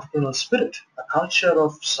in an entrepreneurial spirit, a culture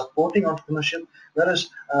of supporting entrepreneurship. Whereas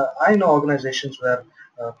I know organizations where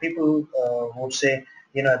people would say,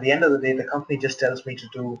 at the end of the day, the company just tells me to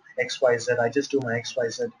do X, Y, Z. I just do my X, Y,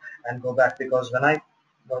 Z and go back, because when I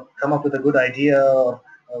come up with a good idea or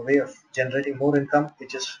a way of generating more income,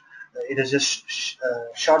 it is just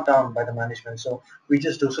shot down by the management. So we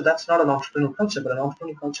just do. So that's not an entrepreneurial culture, but an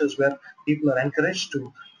entrepreneurial culture is where people are encouraged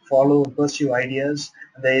to follow and pursue ideas,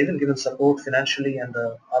 and they're even given support financially and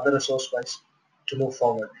other resource-wise to move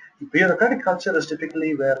forward. The bureaucratic culture is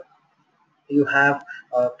typically where you have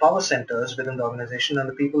power centers within the organization, and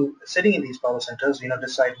the people sitting in these power centers,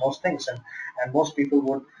 decide most things, and most people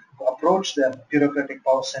would approach their bureaucratic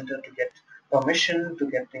power center to get permission to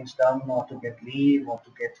get things done or to get leave or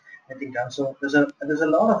to get anything done. So there's a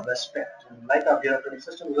lot of respect. And like our bureaucratic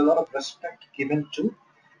system, there's a lot of respect given to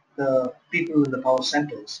the people in the power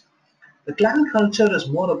centers. The clan culture is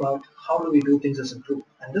more about how do we do things as a group,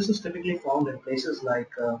 and this is typically found in places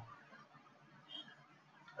like uh,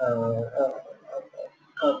 uh,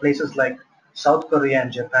 places like South Korea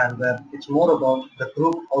and Japan, where it's more about the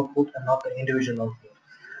group output and not the individual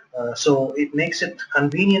output. So it makes it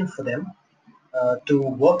convenient for them to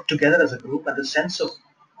work together as a group, and the sense of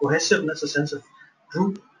cohesiveness, a sense of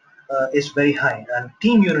group is very high, and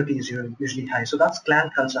team unity is usually high. So that's clan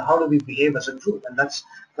culture. How do we behave as a group? And that's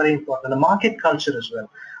very important. And the market culture as well.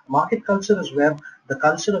 Market culture is where the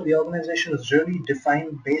culture of the organization is really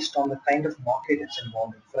defined based on the kind of market it's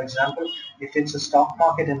involved in. For example, if it's a stock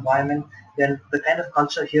market environment, then the kind of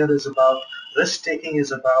culture here is about risk taking,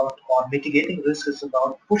 is about, or mitigating risk is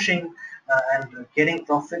about pushing and getting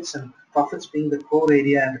profits, and profits being the core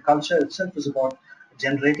area, and the culture itself is about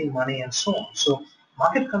generating money and so on. So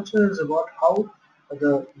market culture is about how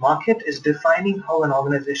the market is defining how an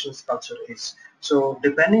organization's culture is. So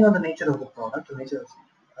depending on the nature of the product, the nature of,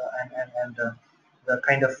 the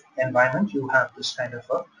kind of environment, you have this kind of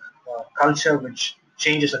a culture which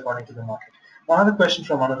changes according to the market. One other question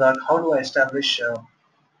from Anurag: how do I establish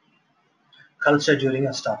culture during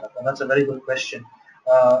a startup? And that's a very good question.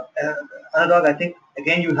 Anurag, I think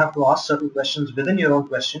again you have to ask certain questions within your own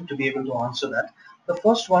question to be able to answer that. The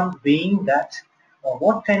first one being that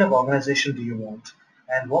what kind of organization do you want,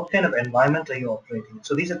 and what kind of environment are you operating in?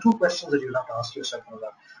 So these are two questions that you have to ask yourself,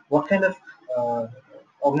 Anurag. What kind of uh,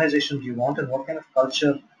 organization do you want, and what kind of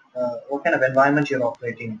culture, what kind of environment you're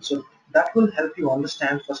operating in? So that will help you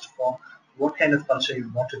understand, first of all, what kind of culture you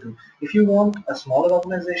want to do. If you want a smaller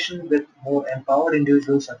organization with more empowered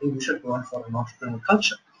individuals, I think you should go in for an entrepreneurial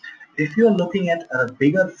culture. If you're looking at a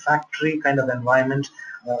bigger factory kind of environment,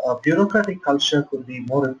 a bureaucratic culture could be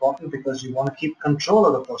more important because you want to keep control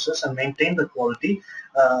of the process and maintain the quality,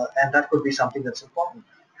 and that could be something that's important.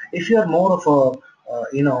 If you're more of a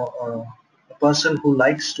person who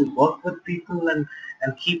likes to work with people and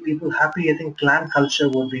keep people happy, I think clan culture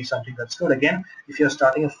would be something that's good. Again, if you're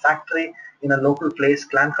starting a factory in a local place,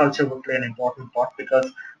 clan culture would play an important part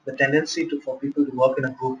because the tendency for people to work in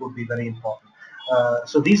a group would be very important.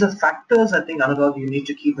 So these are factors, I think, Anurag, you need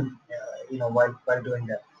to keep in, while doing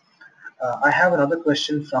that. I have another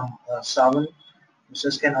question from Savan, who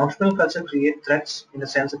says, can entrepreneurial culture create threats in the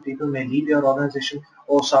sense that people may leave your organization?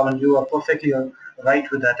 Oh, Savan, you are perfectly right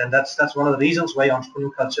with that, and that's one of the reasons why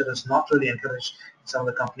entrepreneurial culture is not really encouraged in some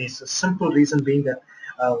of the companies. The simple reason being that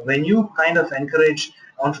when you kind of encourage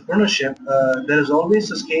entrepreneurship, there is always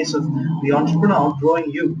this case of the entrepreneur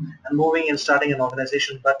outgrowing you and moving and starting an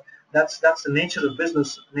organization. But that's the nature of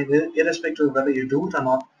business. I mean, irrespective of whether you do it or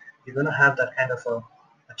not, you're going to have that kind of a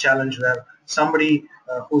challenge where somebody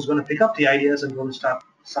who's going to pick up the ideas and going to start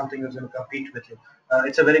something that's going to compete with you.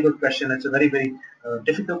 It's a very good question. It's a very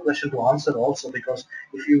difficult question to answer also, because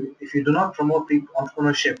if you do not promote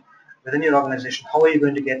entrepreneurship within your organization, how are you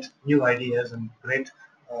going to get new ideas and great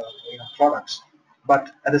products?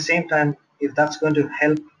 But at the same time, if that's going to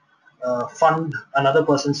help fund another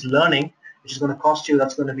person's learning, which is going to cost you,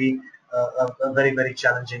 that's going to be a very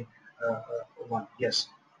challenging one. Yes.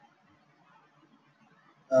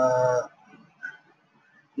 Uh,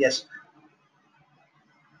 yes.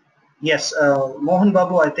 Yes, Mohan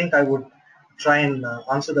Babu, I think I would try and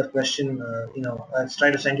answer that question. I'll try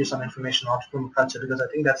to send you some information on entrepreneurial culture, because I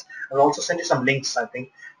think I'll also send you some links, I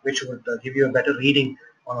think, which would give you a better reading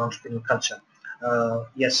on entrepreneurial culture.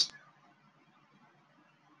 Yes.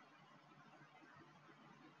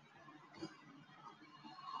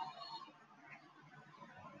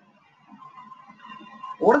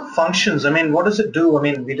 What are the functions? I mean, what does it do? I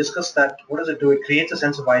mean, we discussed that. What does it do? It creates a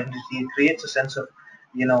sense of identity. It creates a sense of,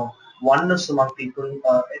 oneness among people.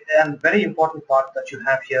 And very important part that you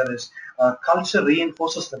have here is culture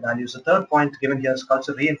reinforces the values. The third point given here is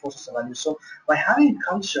culture reinforces the values. So by having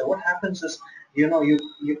culture, what happens is,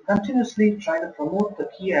 you continuously try to promote the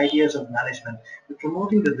key ideas of management. You're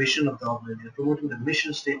promoting the vision of the organization. You're promoting the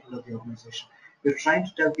mission statement of the organization. You're trying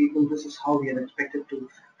to tell people this is how we are expected to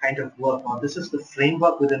kind of work, or this is the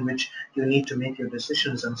framework within which you need to make your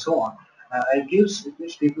decisions and so on. It gives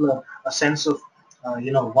people a sense of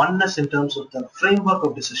oneness in terms of the framework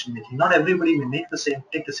of decision making. Not everybody may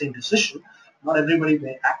take the same decision. Not everybody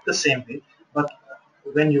may act the same way. But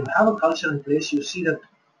when you have a culture in place, you see that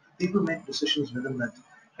people make decisions within that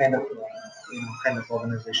kind of kind of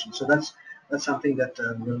organization. So that's something that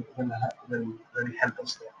will really help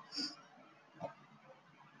us there.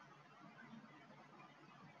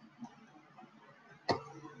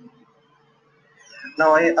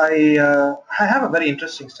 Now I have a very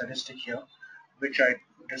interesting statistic here, which I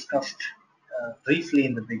discussed briefly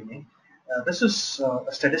in the beginning. This is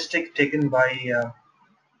a statistic taken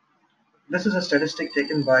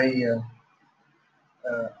by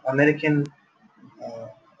American uh,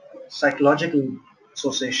 Psychological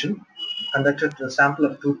Association, conducted a sample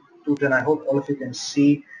of 210. I hope all of you can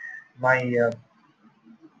see my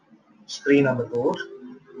screen on the board.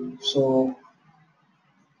 So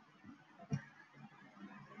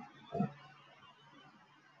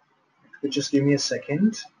just give me a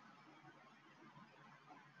second.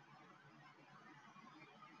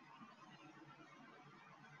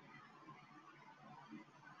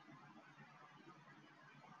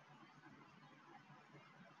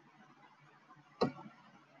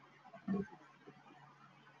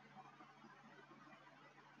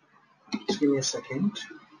 Just give me a second.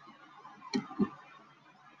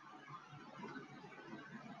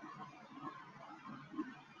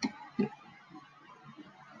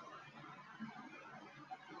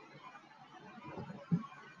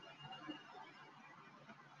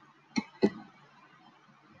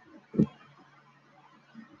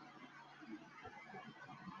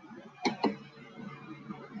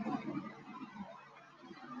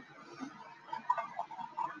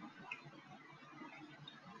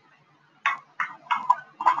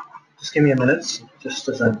 Just give me a minute, just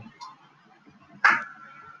as I'm.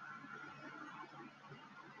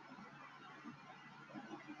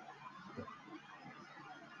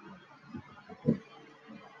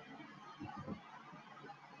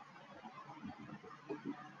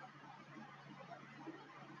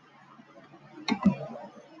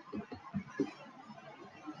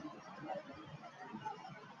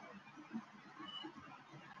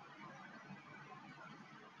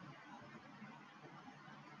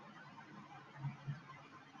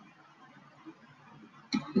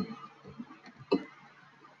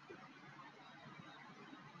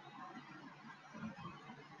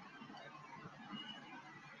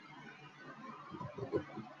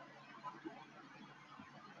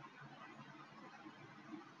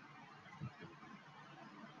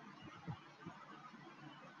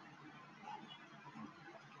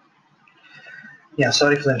 Yeah,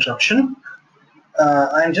 sorry for the interruption.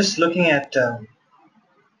 I'm just looking at the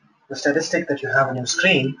statistic that you have on your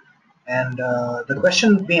screen, and the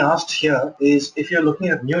question being asked here is, if you're looking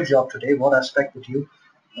at a new job today, what aspect would you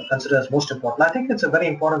consider as most important? I think it's a very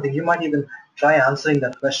important thing. You might even try answering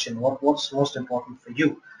that question. What's most important for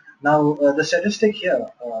you? Now, the statistic here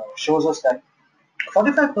shows us that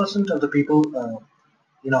 45% of the people,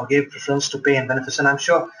 gave preference to pay and benefits, and I'm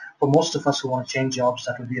sure for most of us who want to change jobs,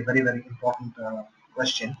 that would be a very, very important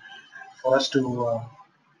question for us to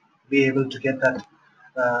be able to get that.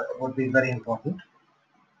 Would be very important.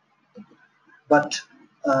 But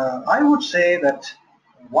I would say that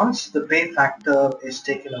once the pay factor is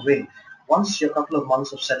taken away, once your couple of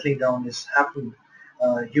months of settling down is happened,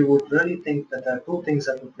 you would really think that there are two things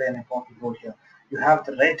that will play an important role here. You have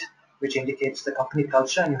the red, which indicates the company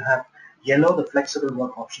culture, and you have yellow, the flexible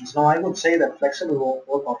work options. Now, I would say that flexible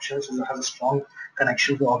work options has a strong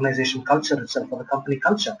connection to organization culture itself, or the company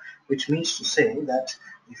culture, which means to say that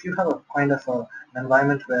if you have a kind of an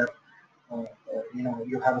environment where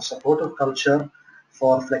you have a supportive culture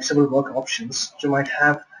for flexible work options, you might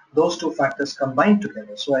have those two factors combined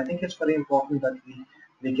together. So I think it's very important that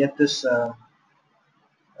we get this uh,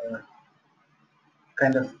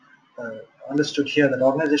 kind of understood here, that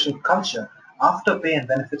organizational culture after pay and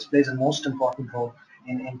benefits plays a most important role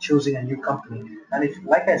in choosing a new company. And if,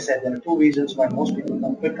 like I said, there are two reasons why most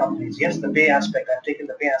people quit companies. Yes, the pay aspect, I've taken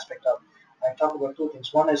the pay aspect out. I talk about two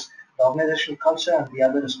things. One is the organizational culture, and the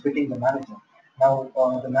other is quitting the manager. Now,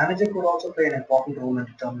 the manager could also play an important role in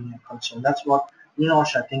determining a culture, and that's what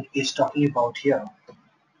Enosh, I think, is talking about here.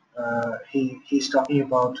 He's talking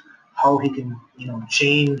about how he can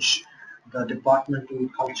change the departmental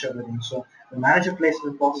culture within. So the manager plays an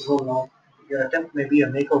important role. Now your attempt may be a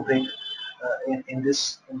make or break in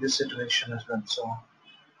this situation as well.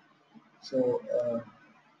 So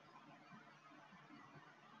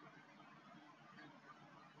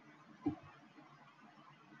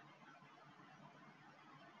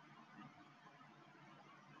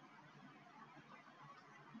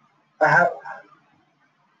I have,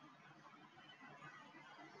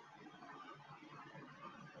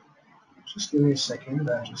 just give me a second.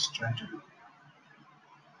 I'm just trying to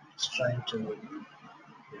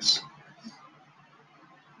yes.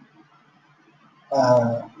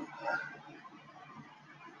 Uh,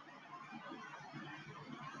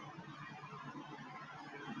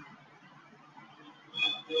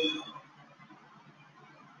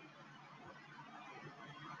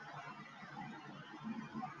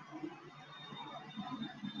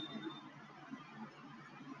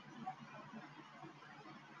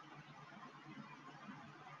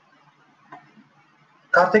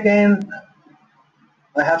 Karthikeyan,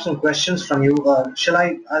 I have some questions from you. Shall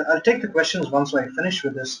I? I'll take the questions once I finish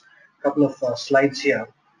with this couple of slides here,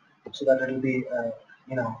 so that it'll be,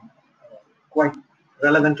 you know, quite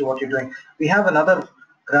relevant to what you're doing. We have another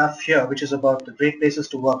graph here, which is about the great places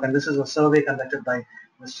to work, and this is a survey conducted by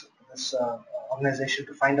this organization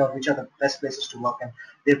to find out which are the best places to work, and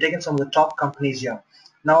they've taken some of the top companies here.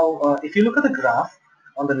 Now, if you look at the graph,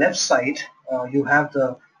 on the left side, you have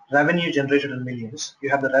the revenue generated in millions. You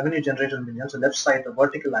have the revenue generated in millions. The left side, the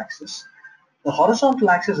vertical axis. The horizontal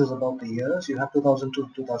axis is about the years. You have 2002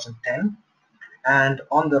 to 2010. And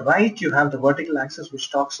on the right, you have the vertical axis,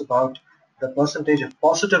 which talks about the percentage of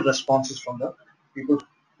positive responses from the people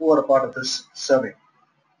who are a part of this survey.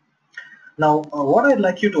 Now, what I'd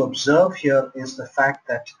like you to observe here is the fact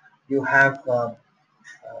that you have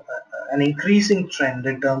an increasing trend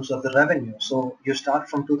in terms of the revenue. So you start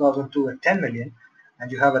from 2002 at 10 million,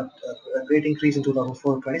 and you have a great increase in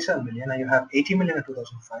 2004 27 million, and you have 80 million in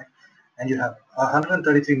 2005, and you have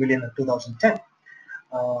 133 million in 2010.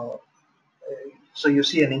 So you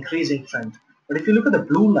see an increasing trend. But if you look at the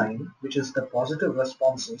blue line, which is the positive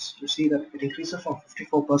responses, you see that it increases from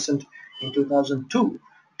 54% in 2002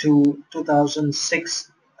 to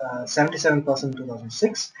 2006, 77% in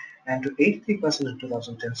 2006, and to 83% in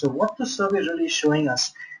 2010. So what the survey is really showing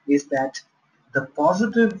us is that the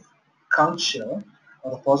positive culture,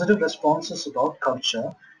 or the positive responses about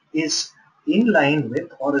culture, is in line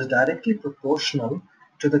with or is directly proportional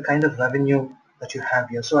to the kind of revenue that you have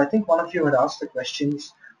here. So I think one of you had asked the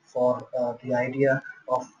questions for the idea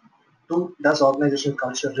of, does organizational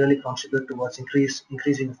culture really contribute towards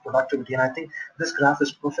increasing of productivity? And I think this graph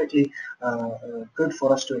is perfectly good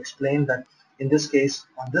for us to explain that in this case,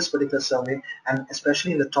 on this particular survey, and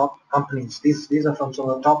especially in the top companies, these are from some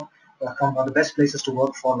of the top are the best places to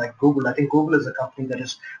work for, like Google. I think Google is a company that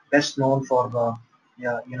is best known for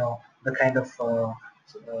the kind of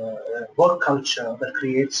work culture that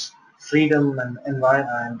creates freedom and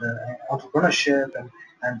environment and entrepreneurship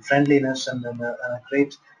and friendliness and a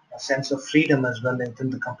great sense of freedom as well within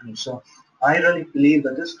the company. So I really believe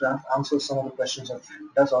that this graph answers some of the questions of,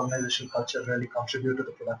 does organizational culture really contribute to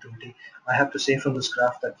the productivity? I have to say from this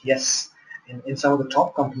graph that yes, in some of the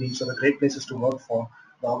top companies or the great places to work for,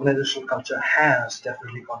 the organizational culture has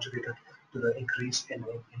definitely contributed to the increase in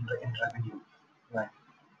revenue. Right.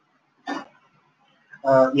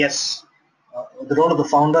 Yes, the role of the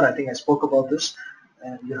founder, I think I spoke about this.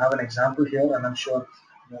 You have an example here, and I'm sure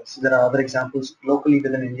there are other examples locally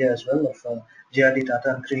within India as well of JRD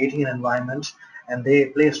Tata and creating an environment, and they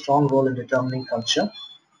play a strong role in determining culture.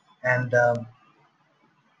 And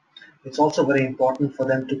it's also very important for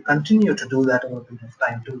them to continue to do that over a period of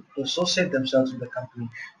time, to associate themselves with the company,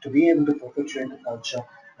 to be able to perpetuate the culture,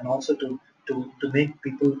 and also to make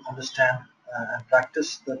people understand and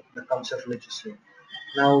practice the culture religiously.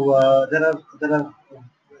 Now there are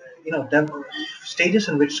stages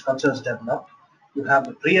in which culture is developed. You have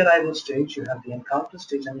the pre-arrival stage, you have the encounter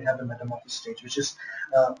stage, and you have the metamorphosis stage, which is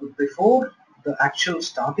before the actual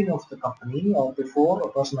starting of the company or before a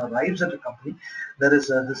person arrives at the company.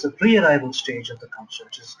 There's a pre-arrival stage of the culture,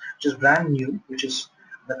 which is brand new, which is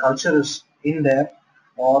the culture is in there,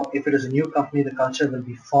 or if it is a new company, the culture will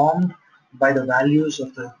be formed by the values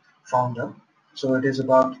of the founder. So it is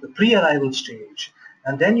about the pre-arrival stage,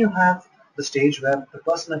 and then you have the stage where the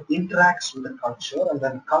person interacts with the culture, and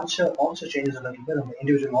then culture also changes a little bit, and the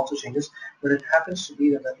individual also changes. But it happens to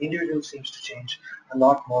be that the individual seems to change a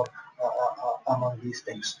lot more among these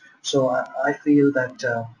things. So I feel that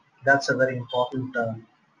that's a very important,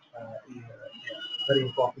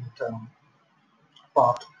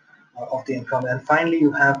 part of the encounter. And finally,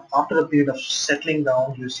 you have, after a period of settling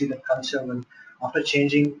down, you see that culture will, after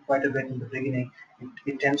changing quite a bit in the beginning,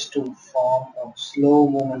 it tends to form a slow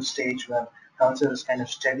movement stage where culture is kind of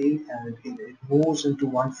steady, and it moves into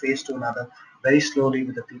one phase to another very slowly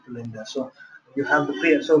with the people in there. So you have the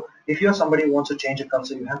pre. So if you're somebody who wants to change a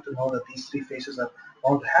culture, you have to know that these three phases are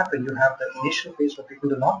bound to happen. You have the initial phase where people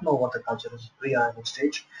do not know what the culture is, pre-arrival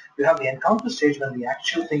stage. You have the encounter stage when the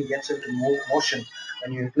actual thing gets into motion,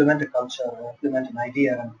 when you implement a culture or implement an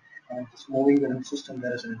idea, and it's moving within the system.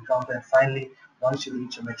 There is an encounter, and finally, once you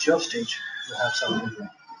reach a mature stage, you have something.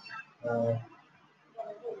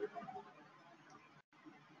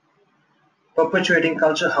 Perpetuating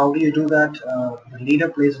culture, how do you do that? The leader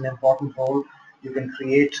plays an important role. You can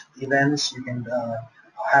create events, you can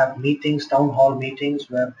have meetings, town hall meetings,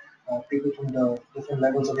 where people from the different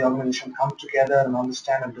levels of the organization come together and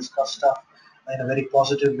understand and discuss stuff in a very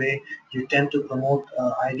positive way. You tend to promote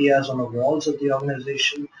ideas on the walls of the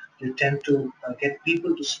organization. You tend to get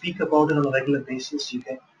people to speak about it on a regular basis. You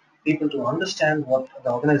get people to understand what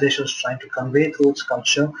the organization is trying to convey through its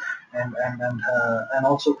culture, and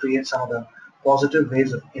also create some of the positive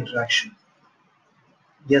ways of interaction.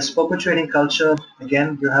 Yes, perpetuating culture,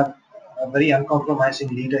 again, you have a very uncompromising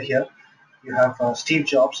leader here. You have Steve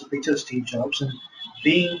Jobs, the picture of Steve Jobs, and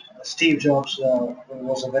being Steve Jobs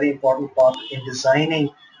was a very important part in designing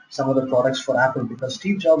some of the products for Apple, because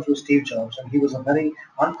Steve Jobs was Steve Jobs, and he was a very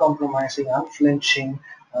uncompromising, unflinching,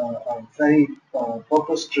 a very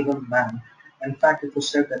purpose-driven man. In fact, it was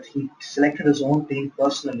said that he selected his own team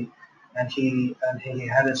personally, and he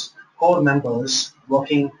had his core members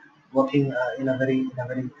working in a very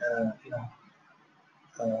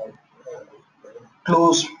uh,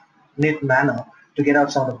 close knit manner to get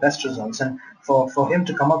out some of the best results. And for him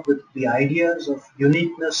to come up with the ideas of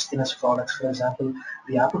uniqueness in his products, for example,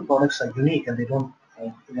 the Apple products are unique and they're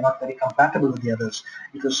not very compatible with the others,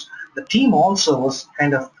 because the team also was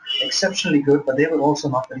kind of exceptionally good, but they were also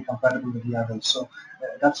not very compatible with the others. So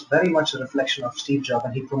that's very much a reflection of Steve Jobs,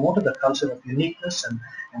 and he promoted the culture of uniqueness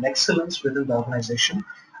and excellence within the organization.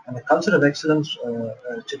 And the culture of excellence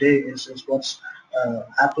today is what's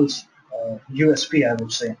Apple's USP, I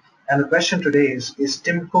would say. And the question today is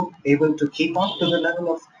Tim Cook able to keep up to the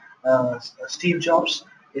level of Steve Jobs?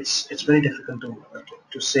 It's very difficult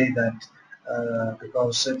to say that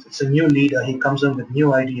because it's a new leader. He comes in with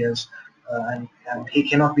new ideas, and he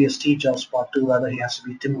cannot be a Steve Jobs part two. Rather, he has to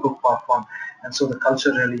be Tim Cook part one. And so the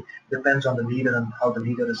culture really depends on the leader and how the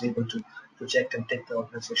leader is able to project and take the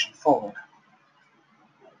organization forward.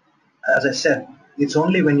 As I said, it's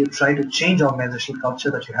only when you try to change organizational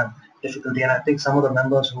culture that you have difficulty. And I think some of the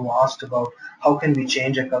members who asked about how can we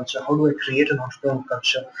change a culture, how do I create an entrepreneurial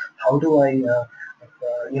culture, how do I,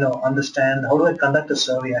 understand, how do I conduct a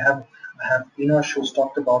survey? I have Enosh who's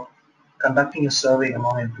talked about conducting a survey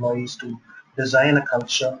among employees to design a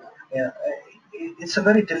culture. It's a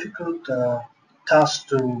very difficult task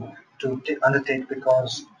to undertake,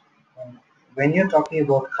 because when you're talking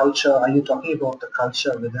about culture, are you talking about the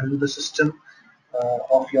culture within the system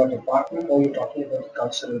of your department, or you're talking about the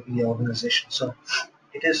culture of the organization? So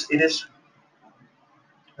it is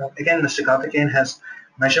again, Mr. Karthikeyan has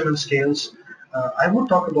measurement scales. I would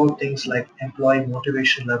talk about things like employee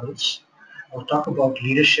motivation levels. I would talk about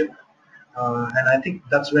leadership, and I think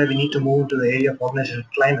that's where we need to move into the area of organizational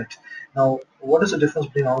climate. Now, what is the difference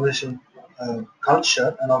between organizational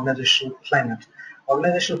culture and organizational climate?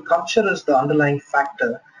 Organizational culture is the underlying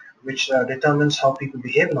factor which determines how people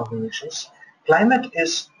behave in organizations. Climate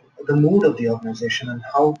is the mood of the organization and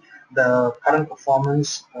how the current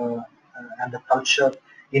performance and the culture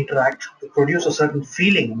interact to produce a certain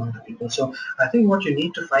feeling among the people. So I think what you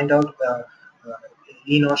need to find out,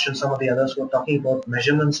 Enosh and some of the others who are talking about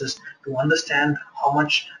measurements, is to understand how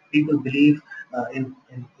much people believe in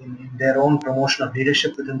their own promotion of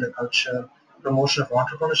leadership within the culture, promotion of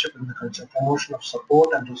entrepreneurship within the culture, promotion of support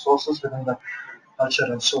and resources within the culture,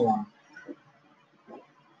 and so on.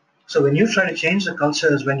 So when you try to change the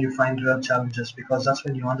culture is when you find real challenges, because that's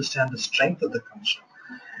when you understand the strength of the culture.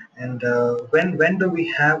 And when do we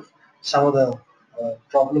have some of the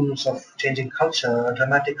problems of changing culture? A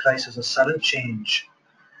dramatic crisis, a sudden change.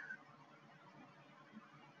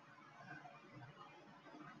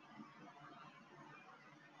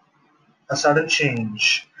 A sudden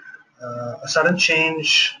change. A sudden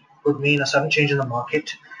change could mean a sudden change in the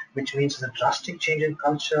market, which means a drastic change in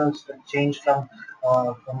culture, a change from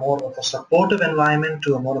a more of a supportive environment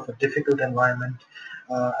to a more of a difficult environment.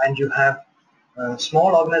 And you have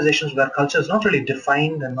small organizations where culture is not really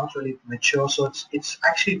defined and not really mature, so it's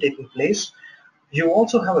actually taking place. You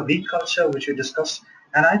also have a weak culture, which we discussed,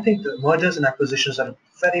 and I think the mergers and acquisitions are a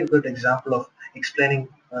very good example of explaining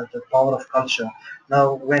the power of culture.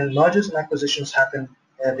 Now, when mergers and acquisitions happen,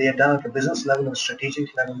 they are done at a business level and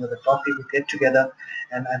strategic level, where the top people get together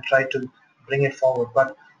and try to bring it forward.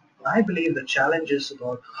 But I believe the challenge is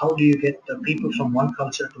about how do you get the people from one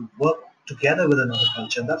culture to work together with another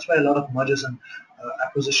culture. And that's why a lot of mergers and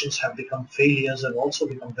acquisitions have become failures, have also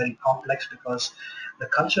become very complex, because the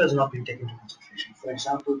culture has not been taken into consideration. For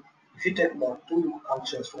example, if you take about two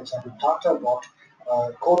cultures, for example, Tata bought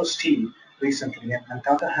Chorus Steel recently, and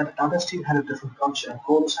Tata Steel had a different culture, and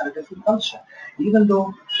Chorus had a different culture. Even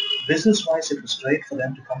though business-wise it was great for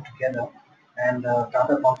them to come together and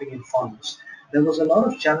Tata pumping in funds, there was a lot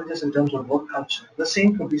of challenges in terms of work culture. The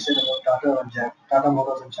same could be said about Tata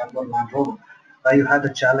Motors and Jaguar Land Rover. You had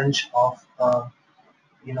the challenge of the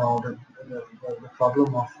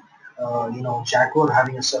problem of Jaguar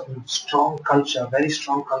having a certain strong culture, very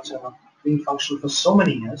strong culture, of being functional for so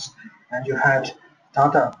many years, and you had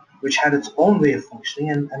Tata, which had its own way of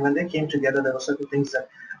functioning, and when they came together, there were certain things that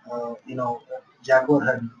Jaguar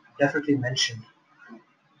had definitely mentioned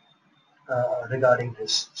regarding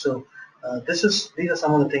this. So these are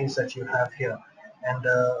some of the things that you have here, and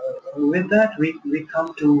with that we come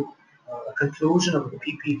to a conclusion of the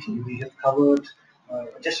PPT. We have covered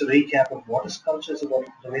just a recap of what is culture is about,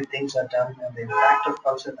 the way things are done, and the impact of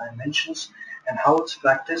culture dimensions, and how it's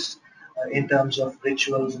practiced in terms of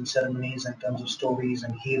rituals and ceremonies, in terms of stories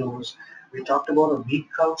and heroes. We talked about a weak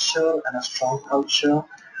culture and a strong culture.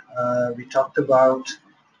 We talked about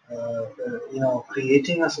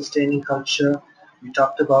creating a sustaining culture. We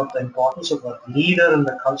talked about the importance of a leader in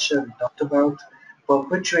the culture. We talked about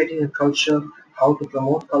perpetuating a culture, how to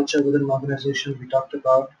promote culture within an organization. We talked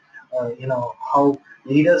about, how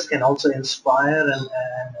leaders can also inspire and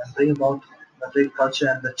bring about a great culture,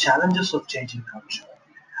 and the challenges of changing culture.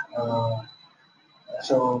 Uh,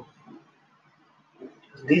 so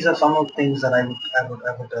these are some of the things that I would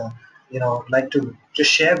like to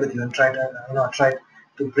just share with you, and try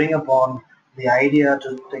to bring upon the idea, to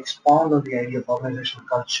expound on the idea of organizational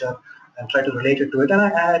culture, and try to relate it to it. And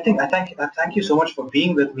I thank you so much for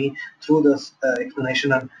being with me through this explanation,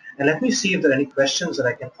 and let me see if there are any questions that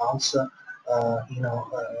I can answer.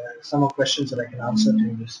 Some of questions that I can answer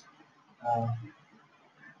during this. Um,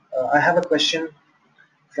 I have a question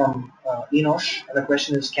from Enosh, and the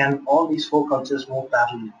question is, can all these four cultures move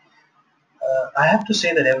parallelly? I have to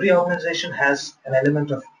say that every organization has an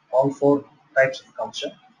element of all four types of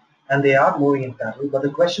culture, and they are moving in parallel. But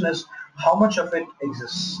the question is, how much of it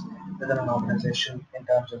exists within an organization in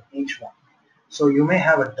terms of each one? So you may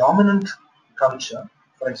have a dominant culture.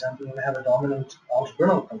 For example, you may have a dominant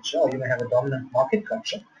entrepreneurial culture, or you may have a dominant market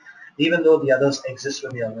culture, even though the others exist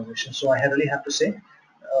within the organization. So I really have to say,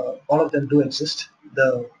 all of them do exist.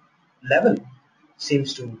 The level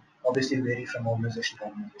seems to obviously vary from organization to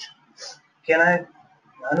organization. Can I,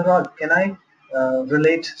 Anurag, can I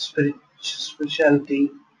relate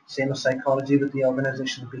spirituality, same as psychology, with the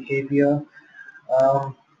organizational behavior,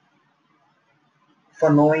 um,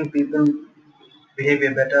 for knowing people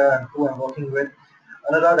behavior better and who I'm working with?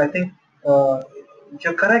 Anurag, I think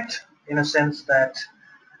you're correct in a sense that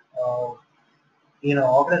uh,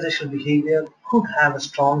 organizational behavior could have a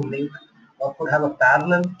strong link, or could have a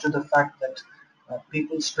parallel to the fact that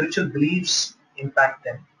people's spiritual beliefs impact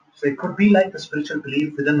them. So it could be like the spiritual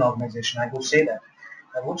belief within an organization. I would say that.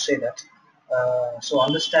 I would say that. So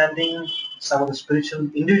understanding some of the spiritual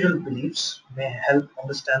individual beliefs may help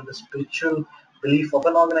understand the spiritual belief of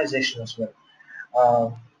an organization as well.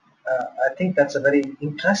 Uh, I think that's a very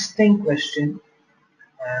interesting question,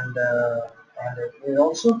 and it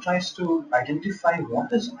also tries to identify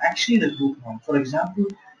what is actually the group norm. For example,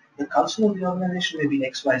 the culture of the organization may be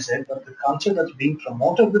X, Y, Z, but the culture that's being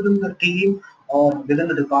promoted within the team or within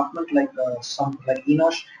the department, like some like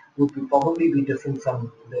Enosh, would probably be different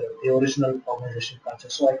from the original organization culture.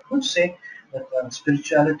 So I could say that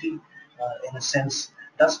spirituality, in a sense,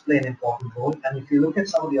 does play an important role. And if you look at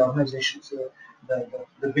some of the organizations,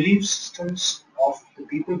 the belief systems of the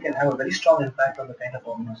people can have a very strong impact on the kind of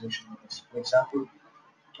organization it is. For example,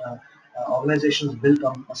 uh, organizations built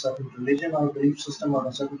on a certain religion or belief system or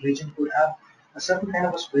a certain region could have a certain kind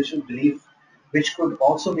of a spiritual belief, which could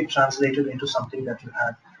also be translated into something that you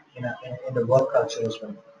have in the work culture as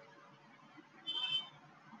well.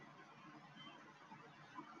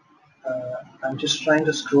 I'm just trying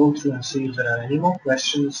to scroll through and see if there are any more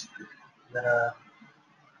questions that are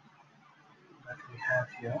that we have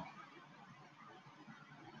here.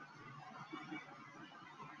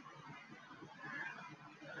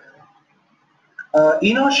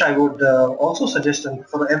 Enosh, I would also suggest, and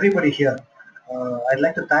for everybody here, I'd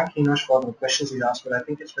like to thank Enosh for the questions he asked, but I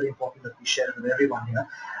think it's very important that we share it with everyone here.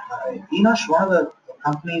 Enosh, one of the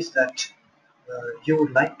companies that you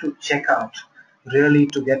would like to check out really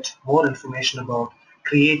to get more information about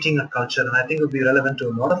creating a culture, and I think it would be relevant to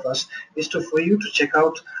a lot of us, is for you to check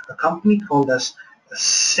out a company called as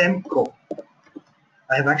Semco.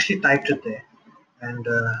 I have actually typed it there and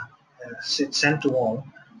sent to all.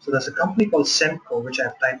 So there's a company called Semco, which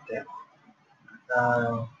I've typed there.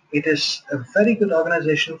 It is a very good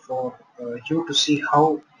organization for you to see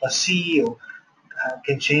how a CEO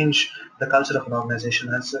can change the culture of an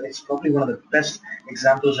organization. And so it's probably one of the best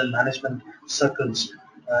examples in management circles.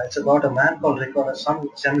 It's about a man called Rick, or some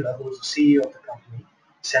similar, who's the CEO of the company,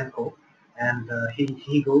 Semco, and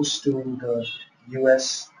he goes to the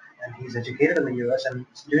US, and he's educated in the US, and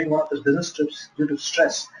during one of his business trips, due to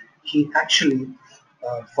stress, he actually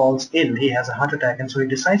falls ill. He has a heart attack, and so he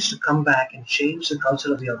decides to come back and change the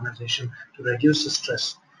culture of the organization to reduce the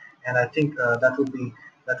stress. And I think that would be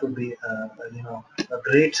a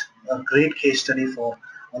great case study for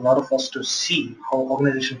a lot of us to see how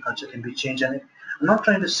organizational culture can be changed. And I'm not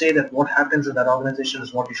trying to say that what happens in that organization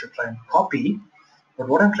is what you should try and copy, but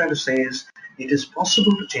what I'm trying to say is it is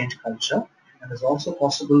possible to change culture, and it's also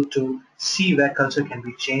possible to see where culture can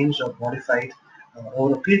be changed or modified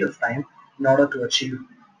over a period of time in order to achieve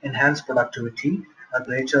enhanced productivity, a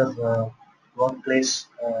greater workplace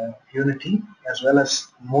unity, as well as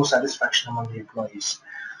more satisfaction among the employees.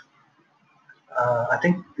 I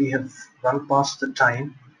think we have run past the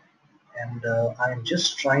time, and I'm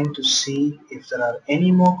just trying to see if there are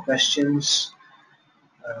any more questions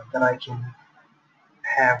that I can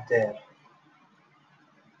have there.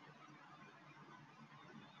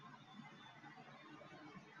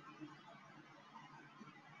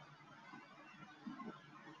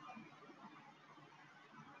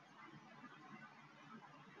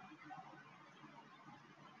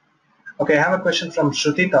 Okay, I have a question from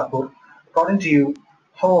Shruti Thakur. According to you,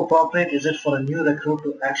 how appropriate is it for a new recruit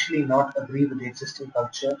to actually not agree with the existing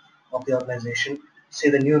culture of the organization?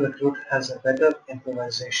 Say the new recruit has a better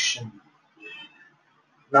improvisation.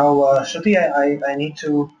 Now, Shruti, I need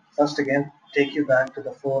to first again take you back to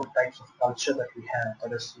the four types of culture that we have.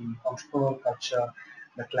 That is the entrepreneurial culture,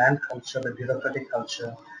 the clan culture, the bureaucratic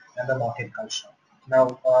culture, and the market culture.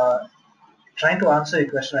 Now, trying to answer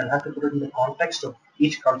your question, I'll have to put it in the context of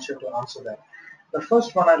each culture to answer that. The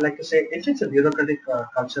first one I'd like to say, if it's a bureaucratic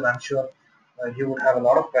culture, I'm sure you would have a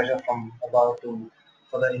lot of pressure from above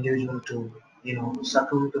for the individual to,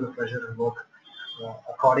 succumb to the pressure and work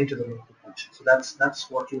according to the local culture. So that's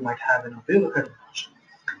what you might have in a bureaucratic culture.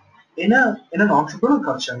 In an entrepreneurial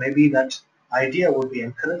culture, maybe that idea would be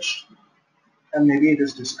encouraged, and maybe it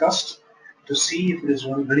is discussed to see if it is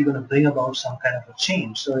really going to bring about some kind of a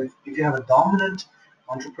change. So if you have a dominant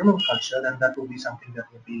entrepreneurial culture, then that would be something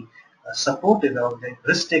that would be supported, or the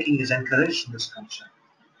risk taking is encouraged in this culture.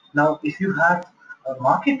 Now, if you have a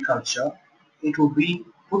market culture, it would be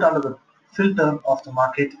put under the filter of the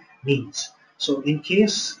market needs. So in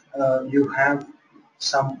case you have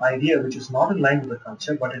some idea which is not in line with the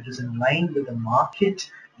culture, but it is in line with the market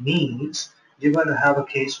needs, you're going to have a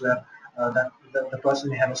case where that the person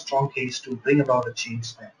may have a strong case to bring about a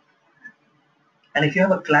change there. And if you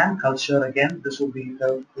have a clan culture, again, this will be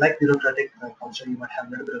like bureaucratic culture. You might have a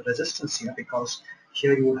little bit of resistance here, because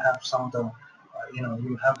here you will have some of the, you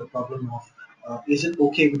will have the problem of, is it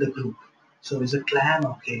okay with the group? So is a clan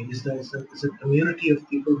okay? Is the community of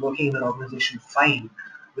people working in an organization fine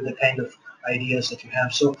with the kind of ideas that you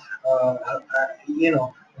have? So,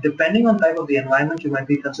 depending on type of the environment, you might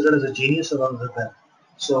be considered as a genius or a rebel.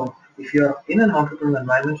 So if you're in an entrepreneurial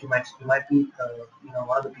environment, you might be,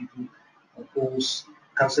 one of the people who's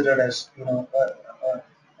considered as a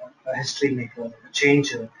history maker, a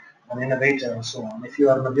changer, an innovator, and so on. If you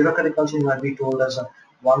are in a bureaucratic culture, you might be told as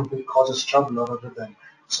one who causes trouble or a rebel.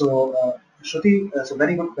 So, Shruti, that's a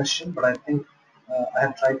very good question, but I think I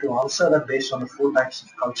have tried to answer that based on the four types of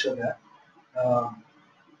culture there. Uh,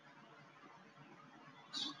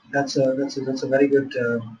 that's a very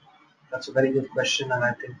good question, and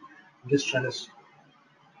I think I'm just trying to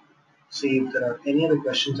see if there are any other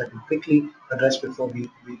questions I can quickly address before we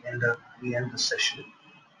end the session.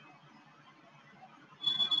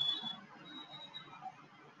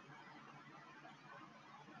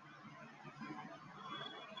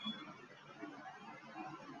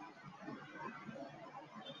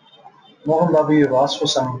 Mohan Babu, you've asked for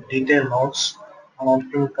some detailed notes on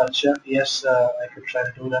entrepreneurial culture. Yes, I could try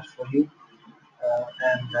to do that for you.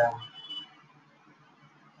 And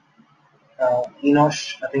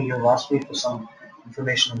Enosh, I think you've asked me for some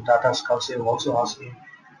information on Tata's culture. You've also asked me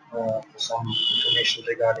for some information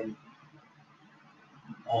regarding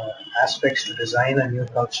uh, aspects to design a new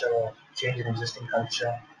culture or change an existing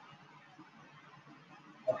culture.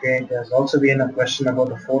 Okay, there's also been a question about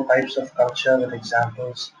the four types of culture with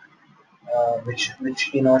examples, which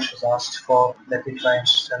Enosh has asked for. Let me try and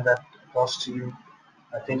send that across to you.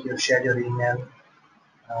 I think you've shared your email.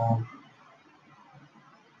 Um,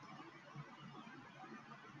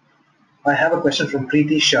 I have a question from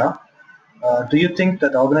Preeti Shah. Do you think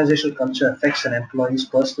that organizational culture affects an employee's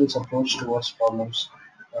personal approach towards problems?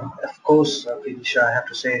 Of course, Preeti Shah, I have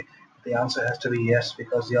to say the answer has to be yes,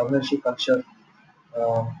 because the organizational culture,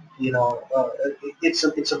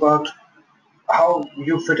 it's about how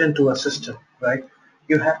you fit into a system, right?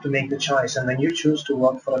 You have to make the choice, and when you choose to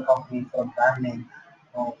work for a company, for a brand name,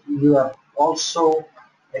 you are also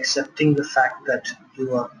accepting the fact that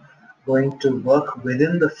you are going to work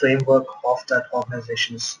within the framework of that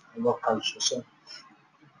organization's work culture. So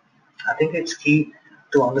I think it's key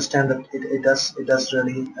to understand that it does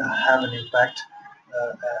really have an impact,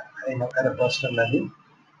 at a personal level.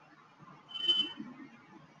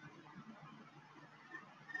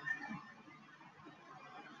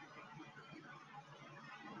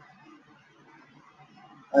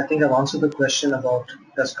 I think I've answered the question about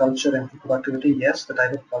does culture improve productivity. Yes, the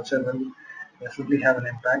type of culture will definitely have an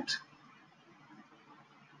impact.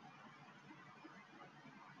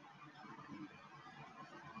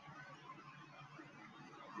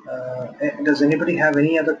 Does anybody have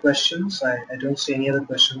any other questions? I don't see any other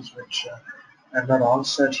questions which I've not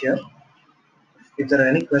answered here. If there are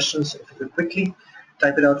any questions, if you could quickly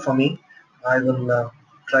type it out for me, I will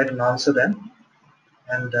try to answer them.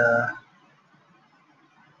 And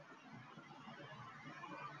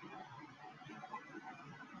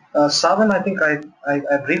Savan, I think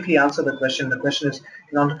I briefly answered the question. The question is,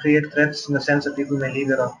 in order to create threats in the sense that people may leave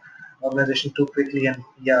your organization too quickly, and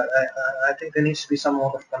yeah, I think there needs to be some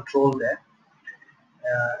amount of control there.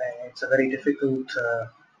 It's a very difficult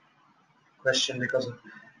question because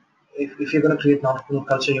if you're going to create an entrepreneurial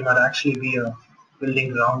culture, you might actually be a building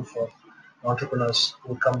ground for entrepreneurs who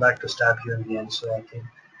will come back to stab you in the end. So I think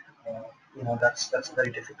uh, that's a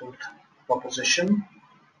very difficult proposition.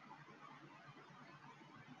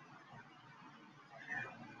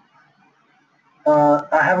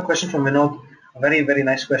 I have a question from Vinod. A very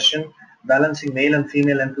nice question. Balancing male and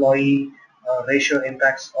female employee ratio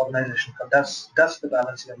impacts organization. Does the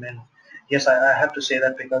balancing of men? Yes, I have to say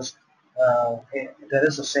that because there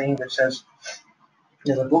is a saying which says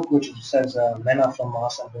there's a book which says men are from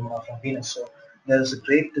Mars and women are from Venus. So there is a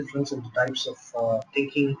great difference in the types of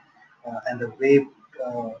thinking and the way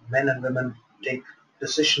men and women take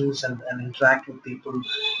decisions and interact with people,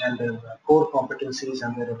 and their core competencies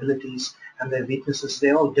and their abilities and their weaknesses,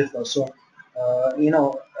 they all differ. So a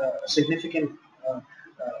significant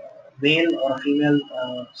male or a female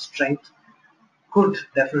strength could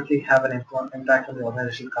definitely have an impact on the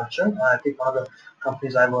organizational culture. I think one of the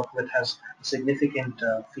companies I work with has a significant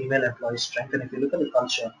female employee strength, and if you look at the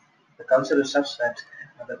culture is such that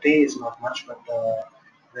the pay is not much, but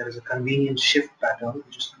there is a convenient shift pattern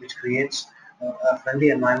which creates a friendly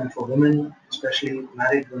environment for women, especially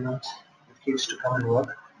married women with kids, to come and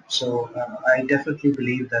work. So I definitely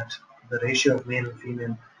believe that the ratio of male and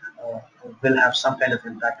female uh, will have some kind of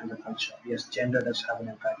impact on the culture. Yes, gender does have an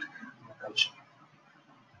impact on the culture.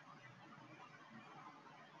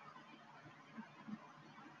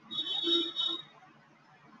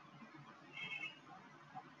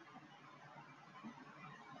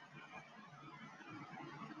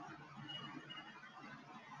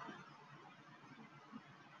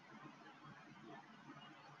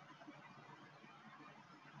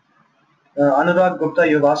 Anurag Gupta,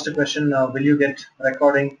 you've asked a question. Will you get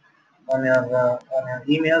recording on your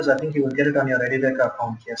emails? I think you will get it on your Edureka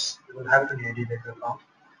account. Yes, you will have it on your Edureka account.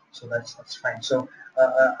 So that's fine. So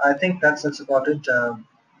I think that's about it.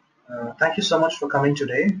 Thank you so much for coming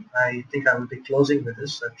today. I think I will be closing with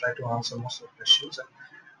this. I'll try to answer most of the questions. And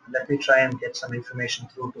let me try and get some information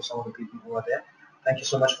through to some of the people who are there. Thank you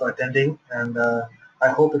so much for attending, and I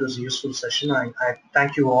hope it was a useful session. I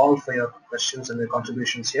thank you all for your questions and your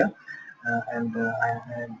contributions here. And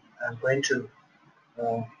I'm going to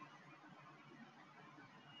uh,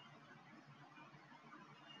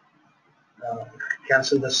 uh,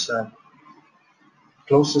 cancel this,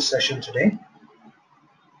 close this session today.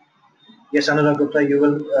 Yes, Anurag Gupta, you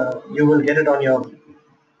will get it on your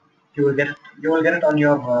you will get it on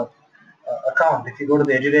your account. If you go to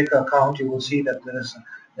the Edureka account, you will see that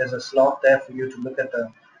there's a slot there for you to look at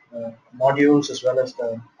the modules as well as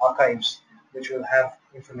the archives, which will have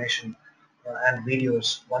information and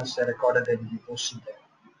videos. Once they're recorded, they will be posted there.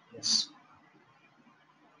 Yes.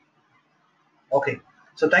 Okay.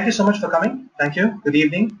 So thank you so much for coming. Thank you. Good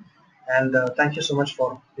evening. And thank you so much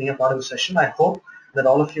for being a part of the session. I hope that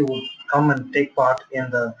all of you will come and take part in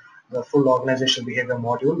the full organizational behavior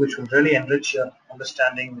module, which will really enrich your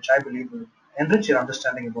understanding, which I believe will enrich your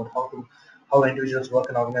understanding about how individuals work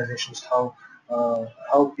in organizations, how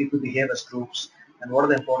people behave as groups, and what are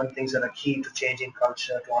the important things that are key to changing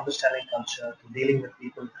culture, to understanding culture, to dealing with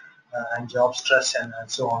people and job stress, and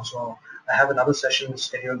so on. So I have another session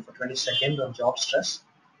scheduled for 22nd on job stress.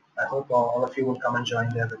 I hope all of you will come and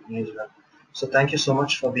join there with me as well. So thank you so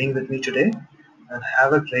much for being with me today, and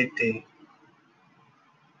have a great day.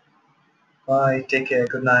 Bye. Take care.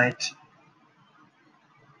 Good night.